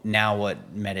 So now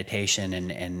what meditation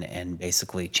and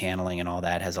basically channeling and all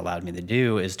that has allowed me to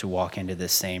do is to walk into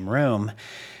this same room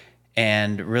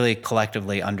and really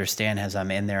collectively understand as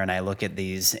I'm in there and I look at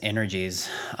these energies,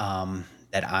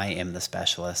 that I am the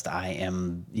specialist. I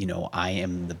am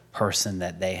the person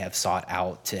that they have sought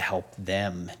out to help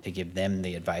them, to give them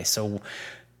the advice. So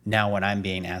now when I'm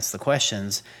being asked the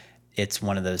questions, it's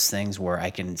one of those things where I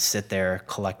can sit there,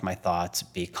 collect my thoughts,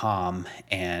 be calm,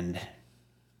 and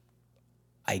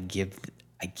I give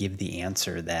the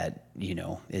answer that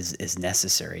is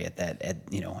necessary at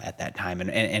that time.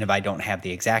 And if I don't have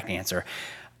the exact answer,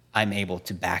 I'm able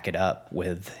to back it up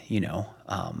with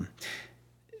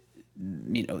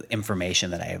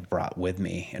information that I have brought with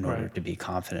me in order to be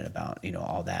confident about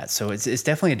all that. So it's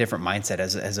definitely a different mindset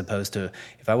as opposed to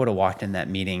if I would have walked in that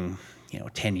meeting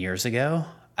 10 years ago.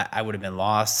 I would have been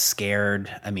lost, scared.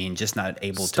 I mean, just not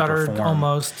able Stuttered, to perform.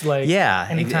 Almost like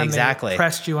anytime exactly. They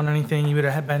pressed you on anything, you would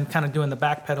have been kind of doing the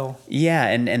back pedal. Yeah,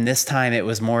 and this time it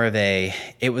was more of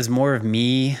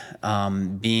me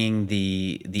being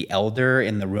the elder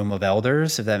in the room of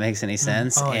elders, if that makes any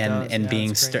sense,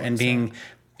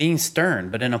 being stern,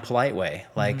 but in a polite way.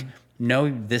 Like, no,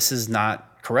 this is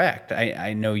not correct.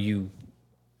 I know you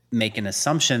make an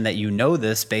assumption that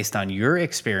this based on your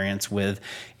experience with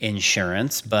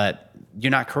insurance, but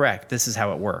you're not correct. This is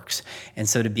how it works. And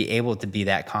so to be able to be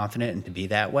that confident and to be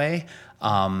that way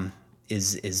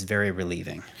is very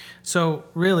relieving. So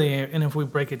really, and if we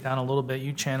break it down a little bit,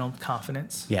 you channeled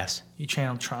confidence. Yes. You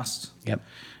channeled trust. Yep.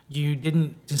 You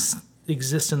didn't just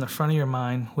exist in the front of your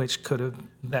mind, which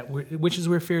is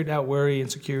where fear, doubt, worry,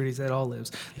 insecurities, that all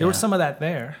lives. There was some of that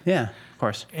there. Yeah, of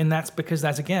course. And that's because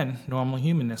that's, again, normal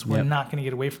humanness. We're not going to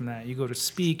get away from that. You go to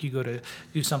speak, you go to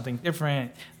do something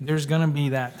different, there's going to be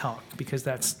that talk because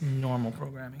that's normal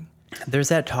programming. There's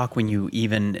that talk when you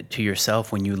even to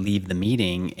yourself, when you leave the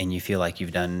meeting and you feel like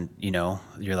you've done,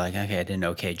 you're like, okay, I did an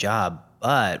okay job.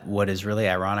 But what is really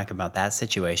ironic about that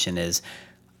situation is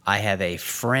I have a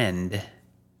friend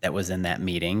that was in that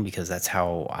meeting because that's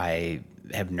how I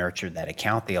have nurtured that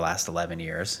account the last 11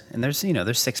 years. And there's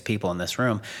 6 people in this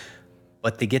room,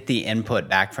 but to get the input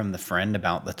back from the friend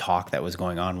about the talk that was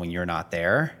going on when you're not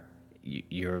there,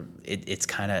 it's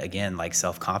kind of, again, like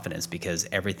self-confidence because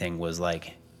everything was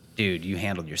like, dude, you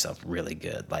handled yourself really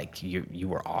good. Like you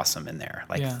were awesome in there.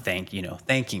 Like,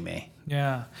 thanking me.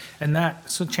 Yeah. And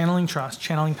so channeling trust,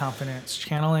 channeling confidence,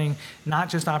 channeling, not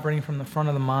just operating from the front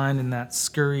of the mind and that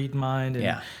scurried mind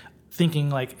and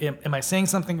thinking like, am I saying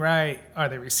something right? Are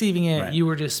they receiving it? Right. You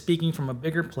were just speaking from a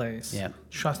bigger place,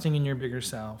 trusting in your bigger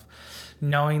self,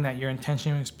 knowing that your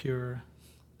intention was pure.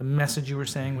 The message you were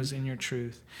saying was in your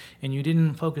truth. And you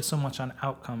didn't focus so much on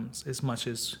outcomes as much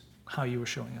as how you were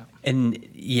showing up. And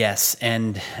yes,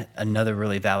 and another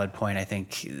really valid point I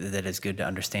think that is good to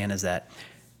understand is that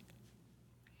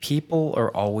people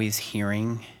are always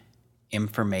hearing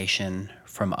information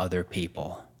from other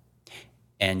people.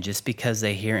 And just because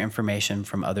they hear information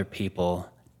from other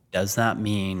people does not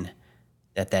mean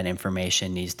that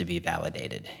information needs to be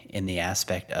validated in the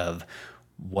aspect of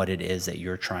what it is that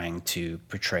you're trying to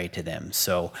portray to them.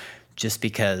 So just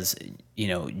because,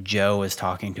 Joe is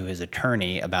talking to his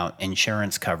attorney about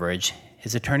insurance coverage,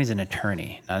 his attorney's an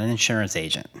attorney, not an insurance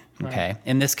agent. Okay. Right.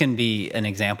 And this can be an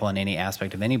example in any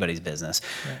aspect of anybody's business.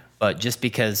 Right. But just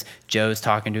because Joe's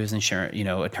talking to his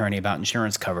attorney about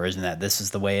insurance coverage and that this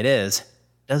is the way it is,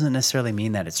 doesn't necessarily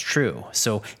mean that it's true.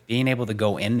 So being able to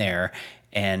go in there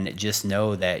and just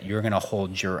know that you're going to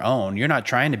hold your own. You're not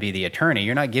trying to be the attorney.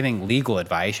 You're not giving legal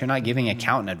advice. You're not giving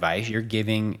accountant advice. You're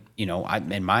giving,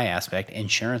 in my aspect,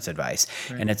 insurance advice.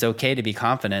 Right. And it's okay to be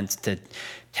confident to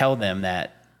tell them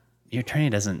that your attorney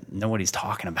doesn't know what he's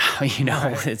talking about.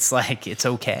 Right. It's like, it's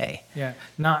okay. Yeah.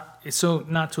 Not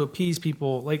to appease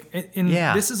people. Like,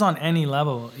 this is on any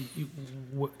level.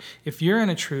 If you're in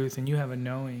a truth and you have a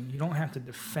knowing, you don't have to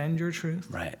defend your truth.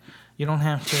 Right. You don't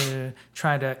have to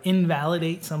try to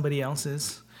invalidate somebody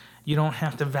else's. You don't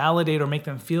have to validate or make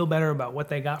them feel better about what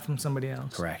they got from somebody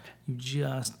else. Correct. You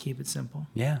just keep it simple.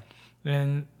 Yeah.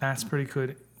 And that's pretty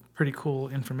cool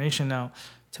information. Now,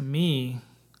 to me,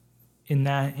 in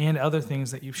that and other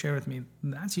things that you've shared with me,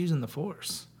 that's using the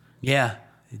Force. Yeah,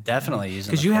 definitely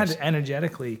using the Force. Because you had to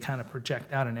energetically kind of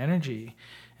project out an energy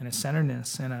and a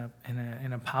centeredness and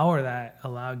a power that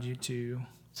allowed you to...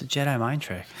 It's a Jedi mind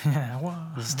trick. Yeah, well,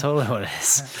 this is totally what it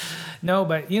is. No,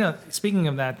 but speaking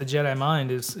of that, the Jedi mind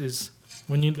is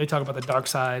when they talk about the dark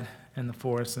side and the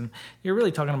Force, and you're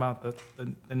really talking about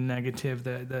the negative,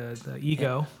 the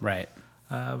ego, right,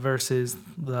 versus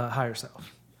the higher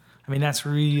self. I mean, that's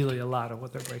really a lot of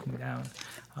what they're breaking down.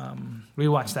 We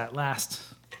watched that last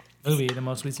movie, the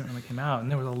most recent one that came out,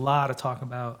 and there was a lot of talk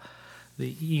about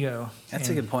the ego. That's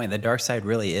a good point. The dark side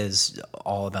really is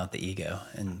all about the ego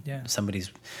and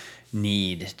somebody's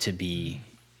need to be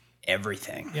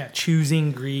everything. Yeah,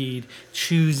 choosing greed,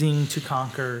 choosing to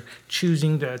conquer,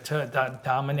 choosing to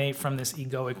dominate from this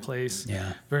egoic place,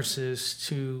 versus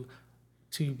to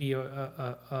be a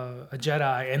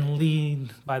Jedi and lead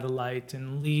by the light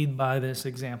and lead by this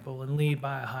example and lead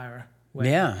by a higher way.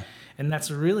 Yeah. And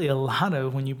that's really a lot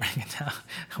of, when you break it down,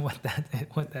 what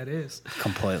that is.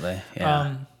 Completely.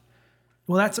 Yeah.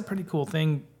 Well, that's a pretty cool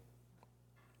thing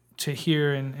to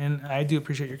hear, and I do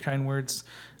appreciate your kind words.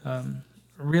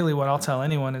 Really, what I'll tell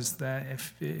anyone is that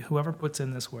if whoever puts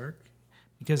in this work,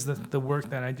 because the work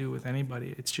that I do with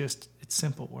anybody, it's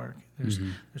simple work. There's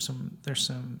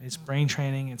some it's brain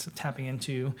training. It's tapping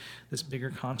into this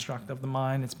bigger construct of the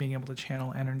mind. It's being able to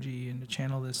channel energy and to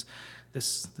channel this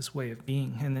way of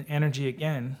being. And the energy,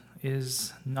 again,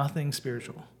 is nothing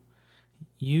spiritual.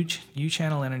 You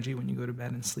channel energy when you go to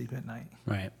bed and sleep at night.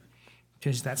 Right.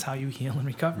 Because that's how you heal and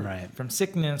recover. Right. From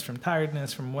sickness, from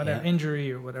tiredness, from whatever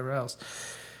injury or whatever else.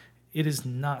 It is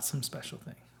not some special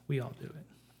thing. We all do it.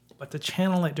 But to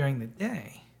channel it during the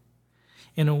day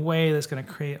in a way that's going to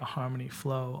create a harmony,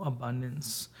 flow,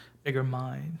 abundance, bigger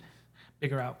mind,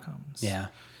 bigger outcomes. Yeah.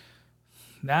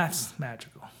 That's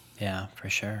magical. Yeah, for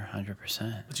sure.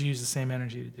 100%. But you use the same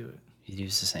energy to do it. You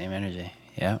use the same energy.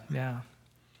 Yeah. Yeah.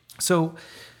 So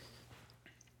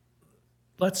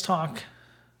let's talk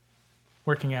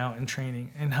working out and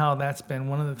training and how that's been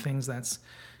one of the things that's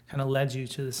kind of led you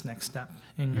to this next step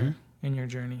in your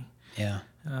journey. Yeah.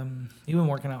 You've been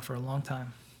working out for a long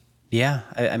time. Yeah.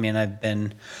 I mean, I've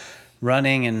been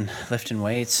running and lifting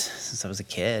weights since I was a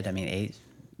kid. I mean,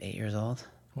 8 years old.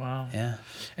 Wow. Yeah.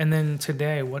 And then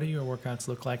today, what do your workouts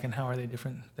look like, and how are they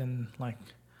different than like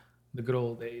the good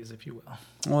old days, if you will?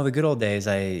 Well, the good old days,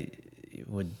 I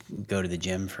would go to the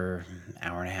gym for an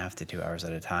hour and a half to 2 hours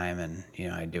at a time, and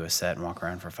I'd do a set and walk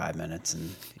around for 5 minutes,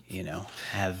 and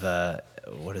have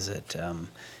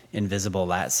invisible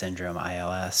lat syndrome,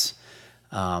 ILS.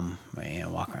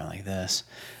 Walk around like this,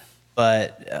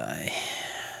 but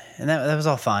and that was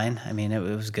all fine. I mean, it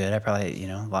was good. I probably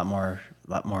a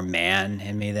lot more man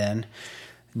in me then.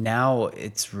 Now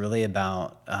it's really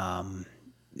about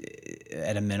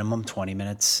at a minimum 20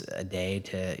 minutes a day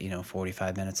to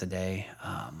 45 minutes a day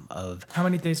of. How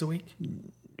many days a week?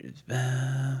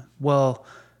 Well,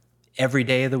 every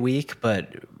day of the week,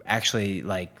 but actually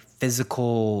like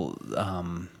physical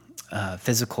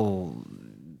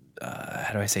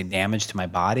damage to my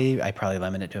body, I probably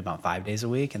limit it to about 5 days a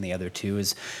week. And the other 2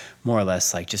 is more or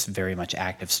less like just very much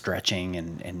active stretching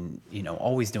and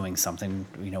always doing something,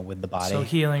 with the body. So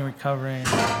healing, recovering,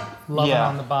 loving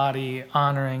on the body,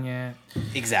 honoring it.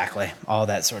 Exactly. All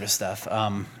that sort of stuff.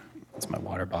 That's my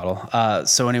water bottle.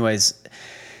 So anyways,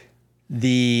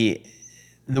 the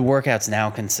workouts now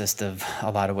consist of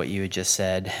a lot of what you had just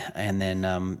said, and then,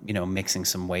 mixing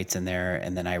some weights in there.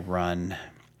 And then I run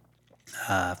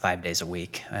 5 days a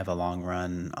week. I have a long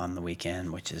run on the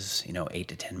weekend, which is 8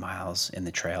 to 10 miles in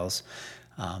the trails.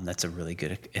 That's a really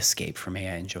good escape for me.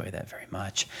 I enjoy that very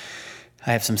much.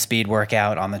 I have some speed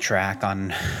workout on the track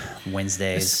on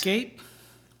Wednesdays. Escape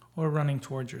or running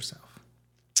towards yourself?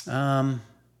 Um,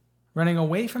 Running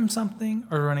away from something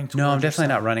or running towards no, I'm definitely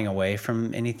yourself? not running away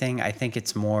from anything. I think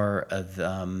it's more of,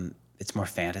 it's more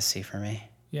fantasy for me.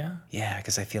 Yeah. Yeah,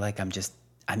 because I feel like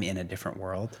I'm in a different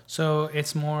world. So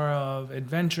it's more of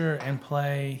adventure and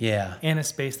play Yeah. in a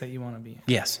space that you want to be in.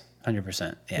 Yes,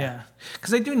 100%. Yeah.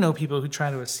 Because I do know people who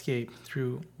try to escape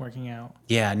through working out.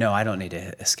 Yeah, no, I don't need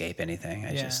to escape anything.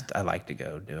 Yeah. I like to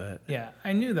go do it. Yeah,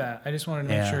 I knew that. I just wanted to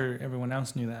make Yeah. sure everyone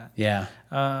else knew that. Yeah.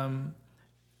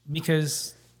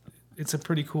 Because it's a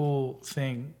pretty cool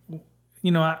thing.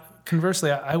 Conversely,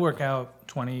 I work out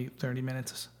 20, 30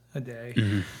 minutes a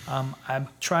day. I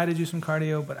try to do some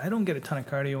cardio, but I don't get a ton of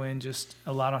cardio in just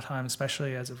a lot of time,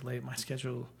 especially as of late. My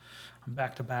schedule, I'm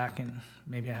back to back, and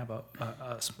maybe I have a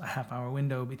half-hour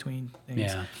window between things.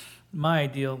 Yeah. My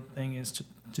ideal thing is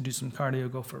to do some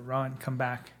cardio, go for a run, come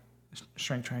back,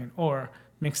 strength train, or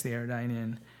mix the Airdyne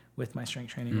in with my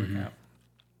strength training workout,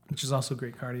 which is also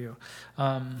great cardio,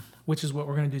 which is what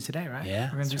we're going to do today, right? Yeah,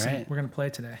 we're going to that's right. We're going to play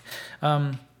today.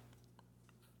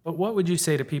 But what would you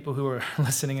say to people who are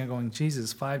listening and going,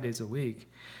 Jesus, 5 days a week?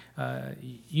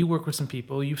 You work with some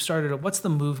people. You've started. What's the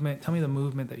movement? Tell me the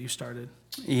movement that you started.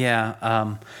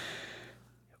 Yeah.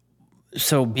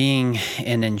 So being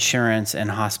in insurance and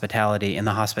hospitality, in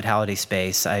the hospitality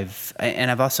space, I've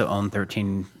also owned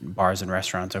 13 bars and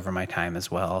restaurants over my time as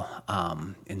well.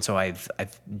 And so I've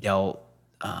dealt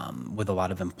with a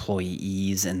lot of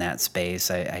employees in that space.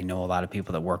 I know a lot of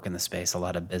people that work in the space, a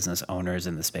lot of business owners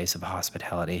in the space of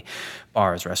hospitality,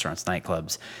 bars, restaurants,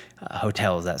 nightclubs,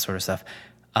 hotels, that sort of stuff.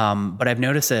 But I've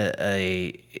noticed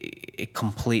a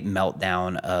complete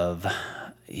meltdown of,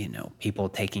 people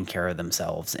taking care of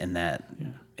themselves in that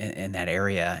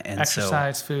area. And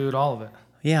Exercise, food, all of it.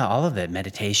 Yeah, all of it.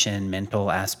 Meditation, mental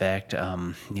aspect,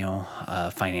 financial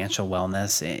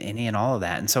wellness, any and all of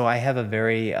that. And so I have a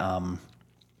very,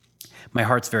 my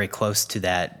heart's very close to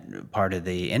that part of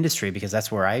the industry because that's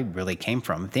where I really came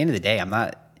from. At the end of the day, I'm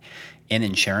not in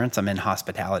insurance, I'm in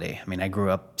hospitality. I mean, I grew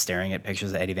up staring at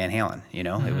pictures of Eddie Van Halen,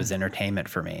 It was entertainment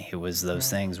for me. It was those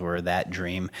things where that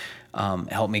dream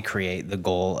helped me create the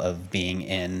goal of being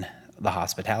in the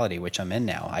hospitality, which I'm in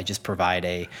now. I just provide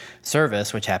a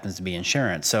service, which happens to be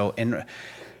insurance. So in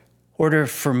order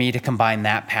for me to combine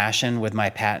that passion with my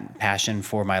passion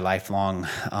for my lifelong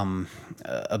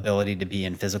ability to be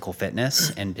in physical fitness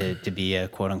and to be a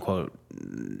quote unquote,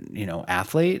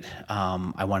 athlete,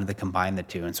 I wanted to combine the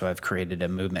two. And so I've created a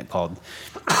movement called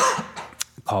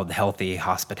Healthy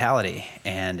Hospitality.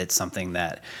 And it's something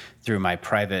that through my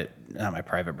not my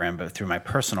private brand, but through my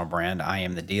personal brand, I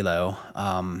am the Delo,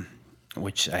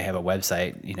 which I have a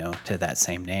website, to that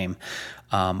same name.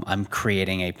 I'm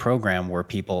creating a program where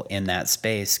people in that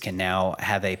space can now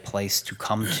have a place to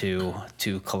come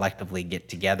to collectively get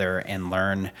together and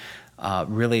learn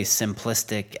really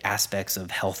simplistic aspects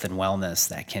of health and wellness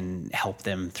that can help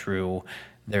them through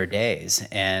their days.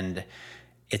 And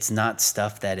it's not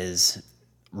stuff that is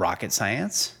rocket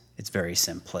science. It's very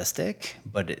simplistic,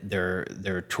 but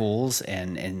they're tools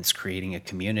and it's creating a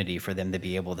community for them to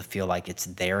be able to feel like it's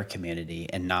their community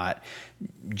and not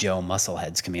Joe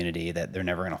Musclehead's community that they're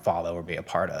never going to follow or be a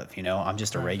part of. I'm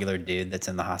just a regular dude that's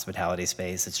in the hospitality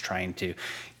space that's trying to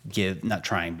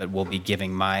will be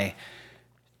giving my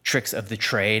tricks of the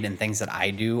trade and things that I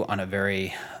do on a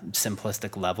very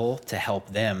simplistic level to help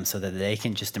them so that they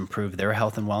can just improve their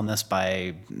health and wellness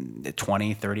by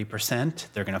 20, 30%.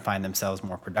 They're going to find themselves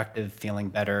more productive, feeling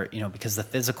better, because the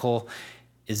physical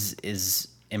is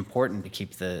important to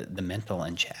keep the mental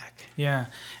in check. Yeah.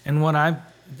 And what I've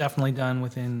definitely done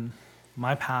within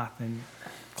my path and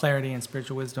clarity and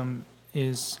spiritual wisdom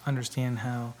is understand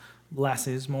how less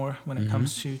is more when it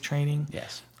comes to training.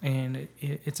 Yes. And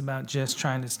it's about just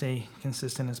trying to stay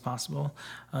consistent as possible.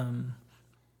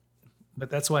 But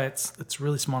that's why it's a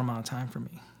really small amount of time for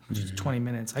me, just 20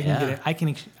 minutes. I can get it. I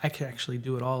can actually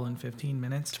do it all in 15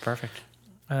 minutes. It's perfect.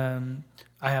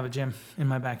 I have a gym in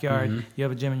my backyard. You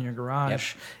have a gym in your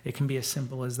garage. Yep. It can be as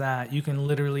simple as that. You can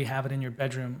literally have it in your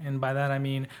bedroom. And by that, I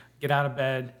mean, get out of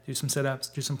bed, do some sit-ups,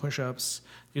 do some push-ups,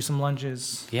 do some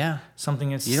lunges. Yeah.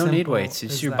 Something as You don't need simple weights.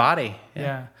 It's as your that. body.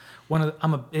 Yeah.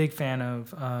 I'm a big fan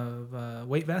of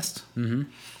weight vests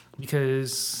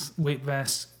because weight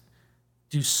vests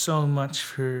do so much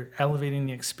for elevating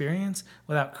the experience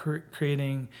without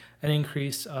creating an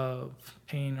increase of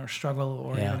pain or struggle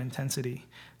or even intensity.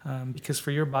 Because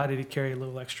for your body to carry a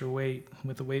little extra weight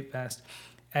with a weight vest,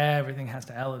 everything has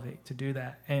to elevate to do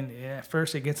that. And at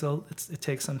first it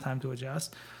takes some time to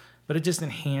adjust, but it just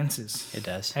enhances It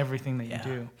does. everything that you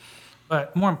do.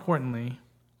 But more importantly,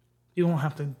 you don't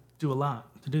have to do a lot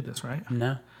to do this, right?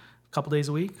 No. A couple days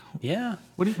a week. Yeah.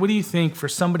 What do you think for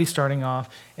somebody starting off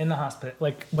in the hospital,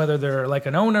 like whether they're like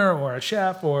an owner or a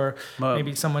chef or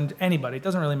maybe anybody, it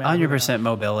doesn't really matter. 100%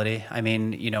 mobility. I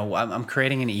mean, I'm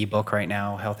creating an ebook right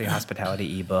now, Healthy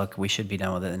Hospitality ebook. We should be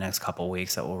done with it in the next couple of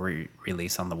weeks. That will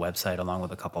release on the website along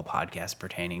with a couple podcasts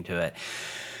pertaining to it.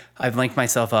 I've linked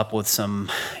myself up with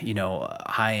some,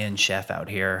 high-end chef out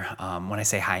here. When I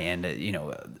say high-end,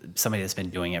 somebody that's been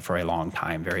doing it for a long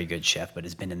time, very good chef, but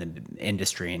has been in the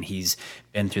industry, and he's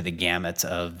been through the gamuts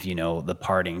of, the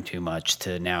partying too much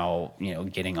to now,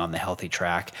 getting on the healthy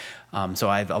track. So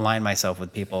I've aligned myself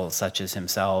with people such as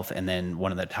himself, and then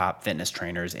one of the top fitness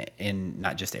trainers in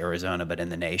not just Arizona, but in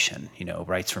the nation,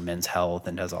 writes for Men's Health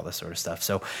and does all this sort of stuff.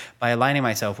 So by aligning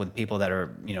myself with people that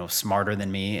are, smarter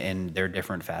than me in their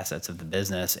different facets of the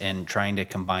business and trying to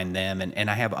combine them, and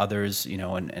I have others,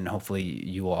 and hopefully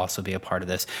you will also be a part of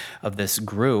this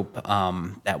group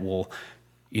that will,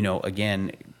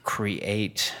 again,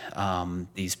 create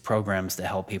these programs to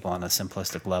help people on a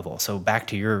simplistic level. So back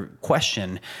to your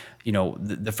question,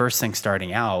 the first thing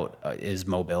starting out is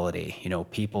mobility.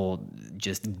 People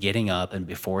just getting up, and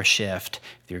before shift,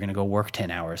 if you're going to go work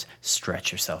 10 hours,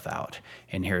 stretch yourself out.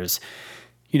 And here's,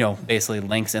 basically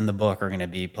links in the book are going to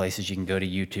be places you can go to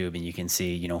YouTube and you can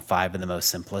see, 5 of the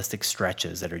most simplistic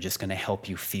stretches that are just going to help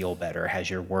you feel better as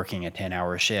you're working a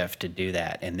 10-hour shift to do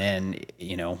that. And then,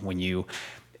 when you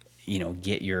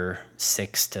get your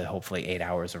 6 to hopefully 8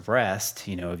 hours of rest,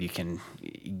 if you can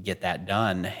get that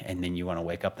done, and then you want to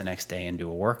wake up the next day and do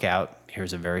a workout,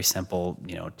 here's a very simple,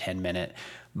 10-minute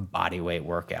body weight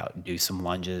workout. Do some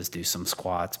lunges, do some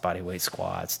squats, body weight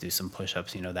squats, do some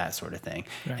push-ups, that sort of thing.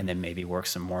 Right. And then maybe work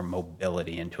some more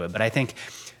mobility into it. But I think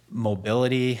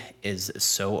mobility is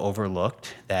so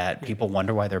overlooked that people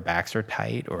wonder why their backs are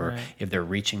tight, or if they're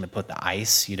reaching to put the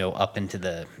ice, up into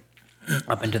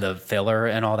the filler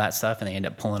and all that stuff, and they end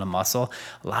up pulling a muscle.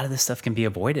 A lot of this stuff can be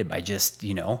avoided by just,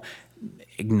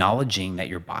 acknowledging that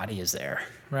your body is there.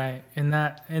 Right. And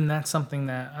that's something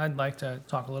that I'd like to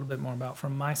talk a little bit more about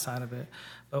from my side of it.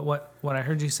 But what I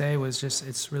heard you say was just,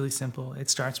 it's really simple.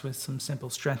 It starts with some simple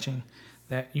stretching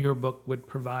that your book would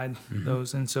provide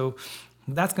those. And so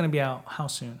that's going to be out how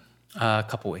soon? A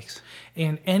couple weeks.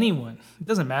 And anyone, it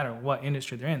doesn't matter what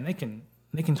industry they're in, they can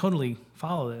totally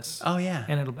follow this. Oh yeah,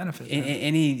 and it'll benefit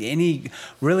them.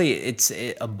 Really, it's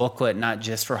a booklet not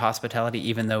just for hospitality,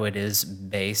 even though it is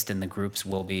based, and the groups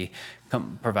will be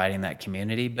providing that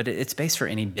community. But it's based for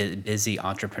any busy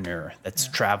entrepreneur that's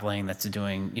traveling, that's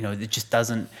doing, that just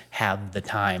doesn't have the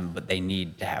time, but they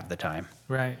need to have the time.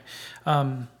 Right,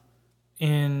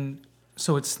 and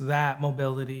so it's that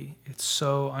mobility. It's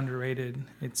so underrated.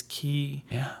 It's key.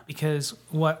 Yeah. Because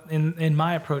what in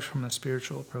my approach, from a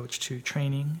spiritual approach to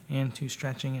training and to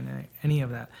stretching and any of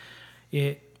that,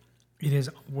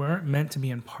 we're meant to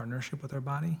be in partnership with our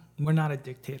body. We're not a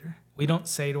dictator. We don't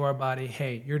say to our body,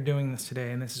 "Hey, you're doing this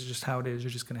today, and this is just how it is.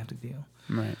 You're just going to have to deal."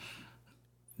 Right.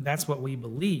 That's what we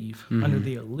believe, under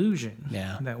the illusion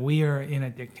that we are in a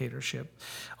dictatorship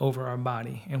over our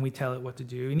body, and we tell it what to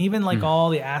do. And even like all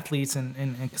the athletes,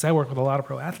 and because I work with a lot of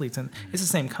pro athletes, and it's the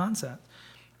same concept.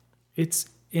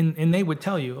 And they would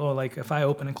tell you, oh, like if I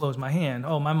open and close my hand,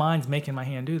 oh, my mind's making my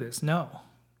hand do this. No,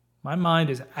 my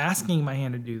mind is asking my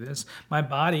hand to do this. My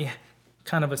body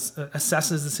kind of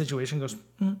assesses the situation, goes,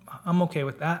 I'm okay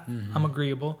with that. I'm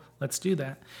agreeable. Let's do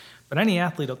that. But any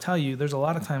athlete will tell you there's a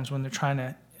lot of times when they're trying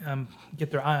to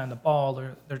get their eye on the ball,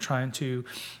 or they're trying to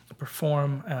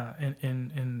perform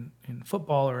in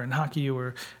football or in hockey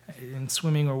or in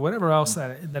swimming or whatever else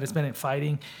that it's been in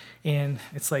fighting. And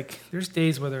it's like there's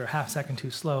days where they're a half second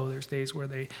too slow. There's days where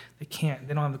they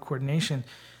don't have the coordination,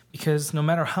 because no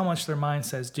matter how much their mind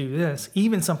says do this,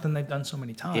 even something they've done so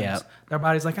many times, their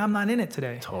body's like, I'm not in it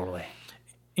today. Totally.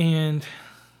 And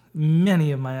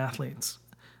many of my athletes,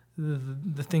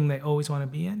 the thing they always want to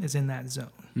be in is in that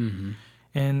zone.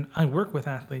 And I work with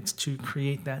athletes to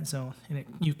create that zone. And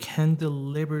you can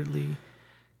deliberately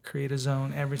create a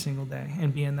zone every single day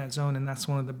and be in that zone. And that's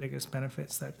one of the biggest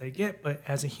benefits that they get. But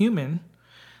as a human,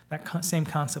 that same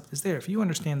concept is there. If you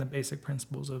understand the basic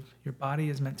principles of your body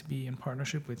is meant to be in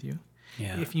partnership with you,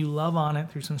 if you love on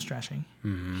it through some stretching,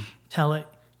 tell it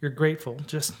you're grateful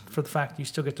just for the fact you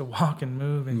still get to walk and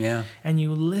move, and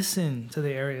you listen to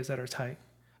the areas that are tight,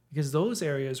 because those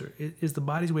areas is the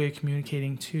body's way of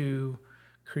communicating to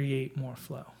create more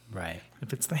flow. Right.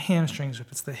 If it's the hamstrings,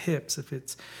 if it's the hips,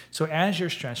 so as you're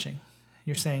stretching,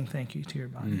 you're saying thank you to your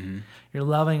body. You're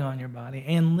loving on your body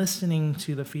and listening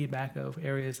to the feedback of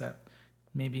areas that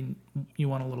maybe you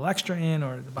want a little extra in,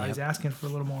 or the body's asking for a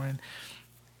little more in.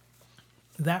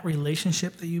 that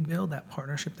relationship that you build, that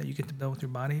partnership that you get to build with your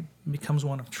body becomes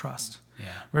one of trust. Yeah.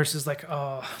 Versus like,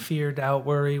 fear, doubt,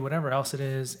 worry, whatever else it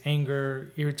is,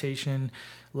 anger, irritation.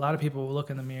 A lot of people will look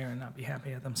in the mirror and not be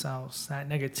happy at themselves. That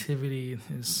negativity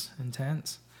is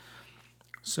intense.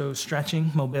 So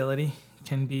stretching, mobility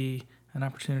can be an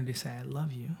opportunity to say, I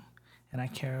love you and I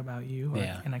care about you,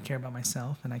 and I care about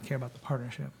myself, and I care about the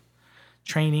partnership.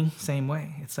 Training, same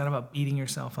way. It's not about beating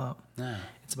yourself up. No.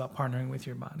 It's about partnering with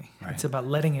your body. Right. It's about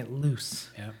letting it loose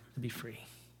Yep. to be free.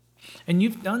 And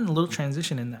you've done a little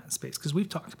transition in that space because we've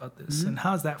talked about this. Mm-hmm. And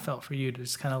how's that felt for you to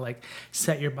just kind of like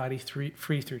set your body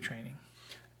free through training?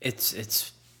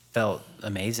 It's felt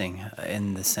amazing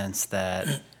in the sense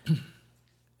that,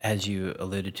 as you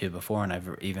alluded to before, and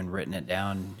I've even written it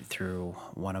down through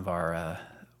one of our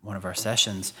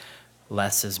sessions,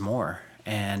 less is more.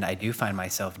 And I do find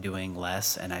myself doing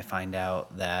less, and I find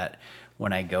out that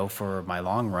when I go for my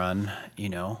long run,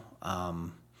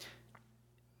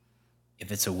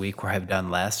 if it's a week where I've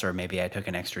done less, or maybe I took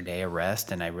an extra day of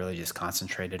rest and I really just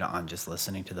concentrated on just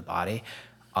listening to the body,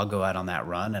 I'll go out on that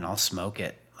run and I'll smoke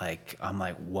it. Like, I'm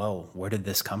like, whoa, where did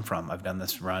this come from? I've done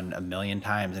this run 1,000,000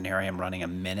 times, and here I am running a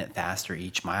minute faster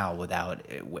each mile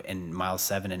in miles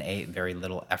 7 and 8, very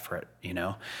little effort,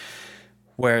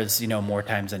 Whereas, more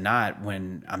times than not,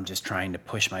 when I'm just trying to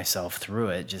push myself through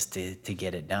it just to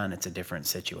get it done, it's a different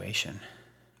situation.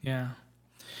 Yeah.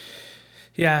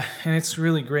 Yeah, and it's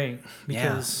really great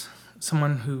because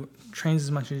someone who trains as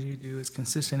much as you do, as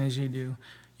consistent as you do,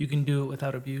 you can do it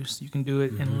without abuse. You can do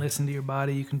it and listen to your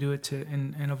body. You can do it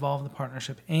and evolve the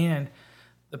partnership. And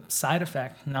the side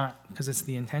effect, not because it's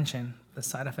the intention, the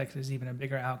side effect is even a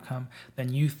bigger outcome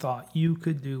than you thought you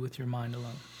could do with your mind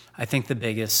alone. I think the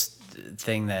biggest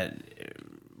thing that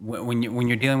when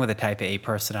you're dealing with a type A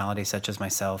personality, such as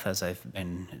myself, as I've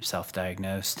been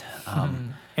self-diagnosed,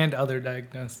 and other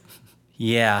diagnosed.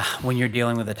 Yeah, when you're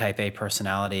dealing with a type A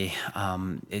personality,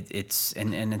 it's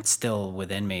still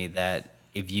within me that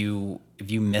if you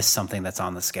miss something that's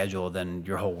on the schedule, then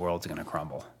your whole world's going to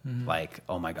crumble. Mm-hmm. Like,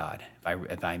 oh my God,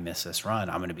 if I miss this run,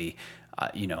 I'm going to be,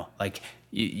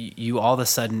 you all of a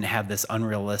sudden have this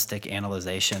unrealistic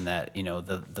analyzation that,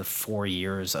 the 4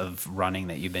 years of running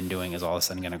that you've been doing is all of a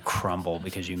sudden going to crumble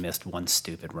because you missed one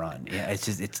stupid run. Yeah,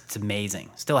 it's amazing.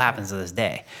 Still happens to this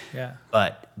day. Yeah.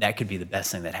 But that could be the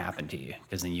best thing that happened to you,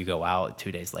 because then you go out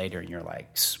 2 days later and you're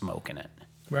like smoking it.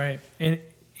 Right.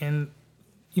 And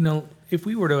if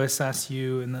we were to assess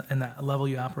you in that level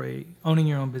you operate, owning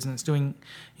your own business, doing,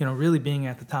 really being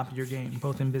at the top of your game,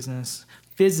 both in business,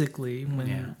 physically,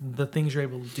 when the things you're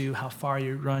able to do, how far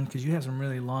you run, because you have some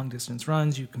really long distance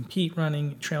runs, you compete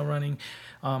running, trail running,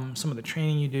 some of the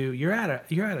training you do, you're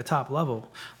at a top level.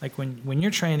 Like when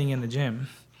you're training in the gym,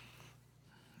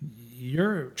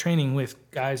 you're training with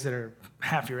guys that are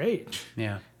half your age.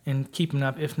 Yeah. And keeping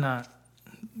up, if not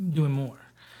doing more.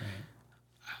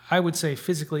 I would say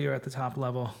physically you're at the top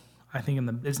level. I think in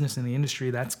the business and the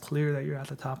industry, that's clear that you're at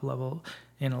the top level.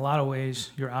 In a lot of ways,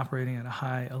 you're operating at a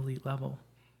high elite level.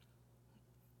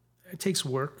 It takes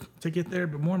work to get there,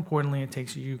 but more importantly, it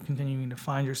takes you continuing to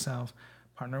find yourself,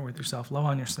 partner with yourself, love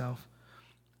on yourself.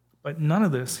 But none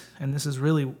of this, and this is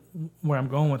really where I'm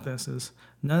going with this, is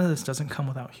none of this doesn't come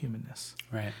without humanness.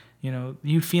 Right.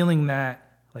 You feeling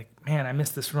that, like, man, I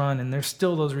missed this run, and there's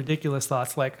still those ridiculous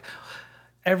thoughts like,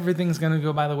 everything's going to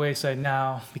go by the wayside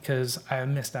now because I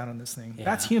missed out on this thing. Yeah.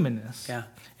 That's humanness. Yeah.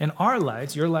 In our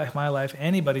lives, your life, my life,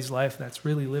 anybody's life that's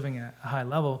really living at a high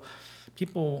level,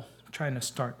 people trying to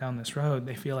start down this road,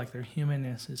 they feel like their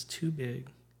humanness is too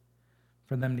big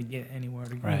for them to get anywhere,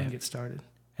 to even get started.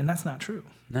 And that's not true.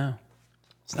 No.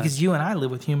 Because you and I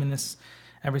live with humanness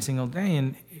every single day.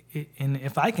 And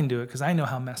if I can do it, because I know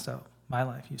how messed up my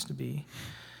life used to be,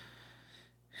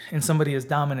 and somebody as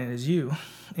dominant as you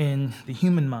in the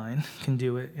human mind can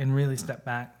do it and really step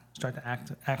back, start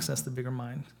to access the bigger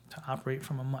mind, to operate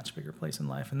from a much bigger place in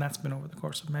life. And that's been over the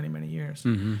course of many, many years.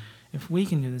 Mm-hmm. If we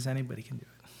can do this, anybody can do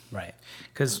it. Right.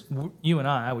 Because you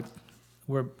and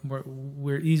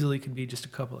we're easily could be just a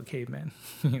couple of cavemen,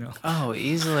 Oh,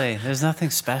 easily. There's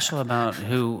nothing special about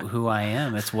who I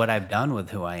am. It's what I've done with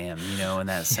who I am, in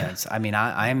that sense. I mean,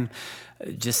 I'm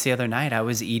just the other night I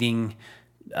was eating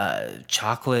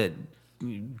chocolate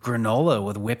granola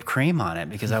with whipped cream on it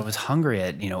because I was hungry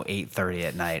at 8:30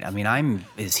 at night. I mean, I'm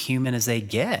as human as they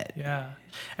get. Yeah,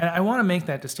 and I want to make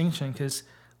that distinction because,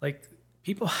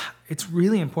 it's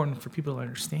really important for people to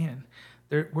understand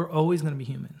we're always going to be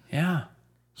human. Yeah,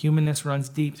 humanness runs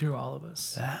deep through all of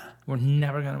us. Yeah. We're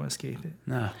never going to escape it.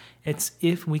 No, it's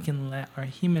if we can let our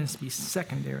humanness be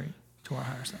secondary to our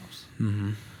higher selves,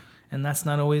 and that's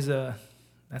not always going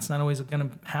to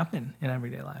happen in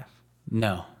everyday life.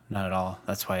 No, not at all.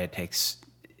 That's why it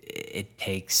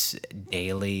takes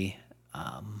daily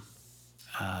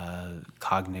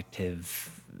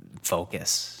cognitive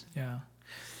focus. Yeah.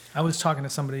 I was talking to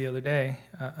somebody the other day.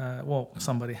 I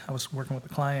was working with a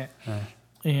client,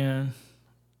 and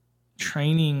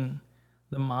training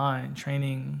the mind,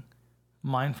 training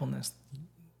mindfulness,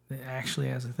 actually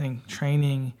as a thing,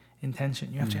 training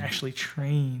intention. You have to actually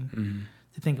train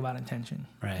to think about intention.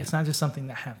 Right. It's not just something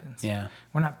that happens. Yeah.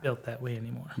 We're not built that way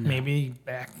anymore. No. Maybe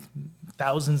back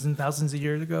thousands and thousands of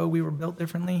years ago, we were built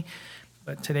differently.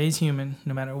 But today's human,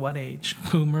 no matter what age,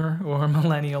 boomer or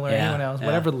millennial or anyone else,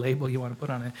 whatever label you want to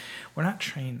put on it, we're not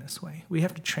trained this way. We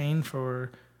have to train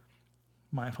for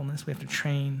mindfulness. We have to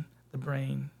train the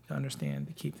brain to understand,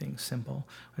 to keep things simple.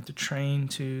 We have to train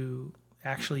to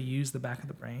actually use the back of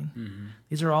the brain. Mm-hmm.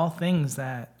 These are all things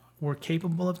that we're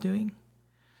capable of doing.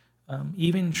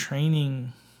 Even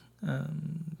training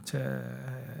to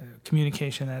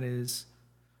communication that is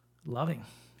loving.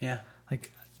 Yeah.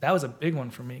 Like, that was a big one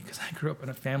for me because I grew up in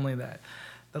a family that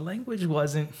the language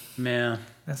wasn't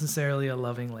necessarily a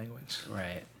loving language.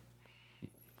 Right.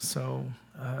 So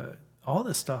all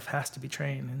this stuff has to be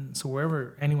trained. And so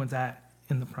wherever anyone's at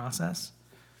in the process,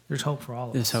 there's hope for all of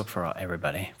us. There's hope for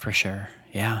everybody, for sure.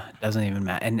 Yeah, it doesn't even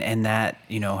matter. And that,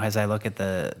 as I look at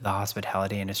the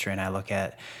hospitality industry, and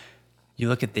you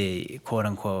look at the quote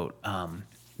unquote,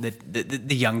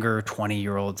 the younger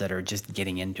 20-year-olds that are just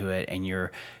getting into it, and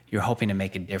you're hoping to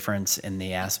make a difference in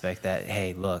the aspect that,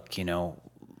 hey, look,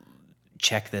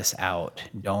 check this out.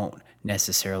 Don't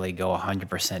necessarily go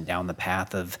 100% down the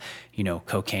path of,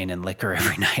 cocaine and liquor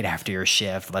every night after your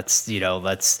shift.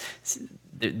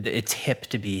 It's hip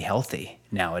to be healthy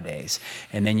nowadays.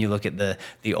 And then you look at the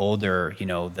older,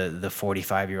 the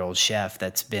 45-year-old chef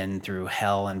that's been through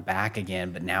hell and back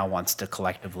again, but now wants to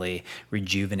collectively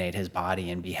rejuvenate his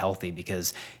body and be healthy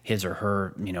because his or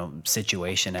her,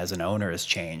 situation as an owner has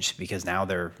changed, because now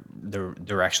they're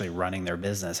actually running their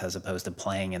business as opposed to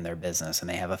playing in their business, and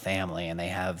they have a family, and they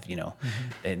have,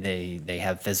 they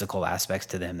have physical aspects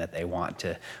to them that they want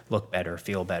to look better,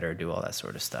 feel better, do all that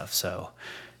sort of stuff. So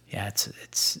yeah,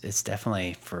 it's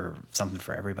definitely something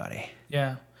for everybody.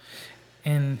 Yeah.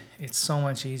 And it's so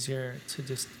much easier to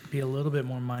just be a little bit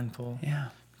more mindful. Yeah.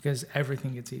 Because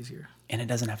everything gets easier. And it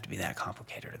doesn't have to be that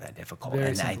complicated or that difficult.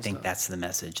 Very and I think stuff. That's the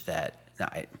message that,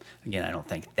 I don't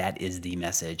think that is the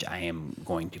message I am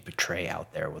going to portray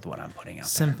out there with what I'm putting out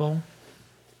Simple.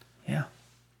 there.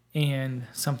 Yeah. And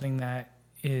something that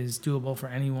is doable for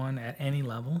anyone at any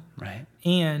level. Right.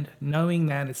 And knowing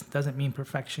that it doesn't mean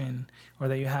perfection or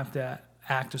that you have to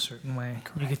act a certain way.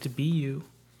 Correct. You get to be you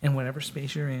in whatever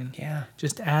space you're in. Yeah.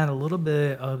 Just add a little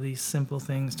bit of these simple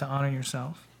things to honor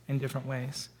yourself in different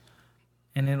ways.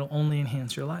 And it'll only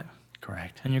enhance your life.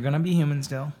 Correct. And you're going to be human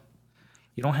still.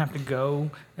 You don't have to go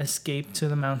escape to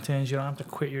the mountains. You don't have to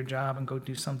quit your job and go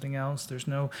do something else.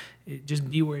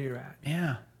 Just be where you're at.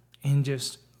 Yeah. And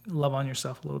just love on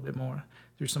yourself a little bit more.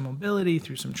 Through some mobility,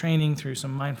 through some training, through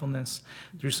some mindfulness,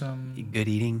 through some... Good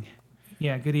eating.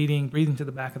 Yeah, good eating, breathing to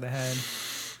the back of the head,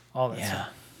 all that stuff.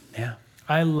 Yeah.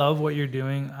 I love what you're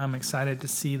doing. I'm excited to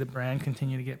see the brand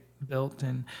continue to get built.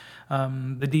 And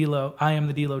the Delo,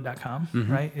 IamTheDelo.com,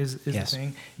 right, is yes. the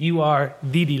thing. You are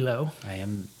the Delo. I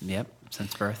am,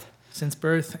 since birth. Since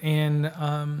birth. And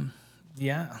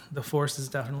the force is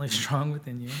definitely strong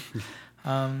within you.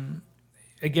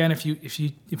 Again, if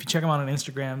you check him out on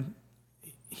Instagram,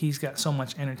 he's got so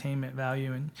much entertainment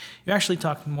value, and you actually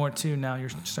talk more too now. You're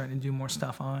starting to do more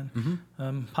stuff on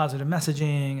positive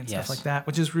messaging and stuff like that,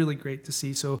 which is really great to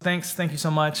see. So thank you so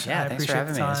much. Yeah, I thanks for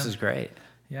having me. This is great.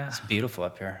 Yeah, it's beautiful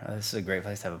up here. This is a great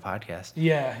place to have a podcast.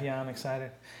 Yeah, I'm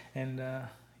excited, and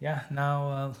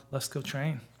now let's go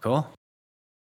train. Cool.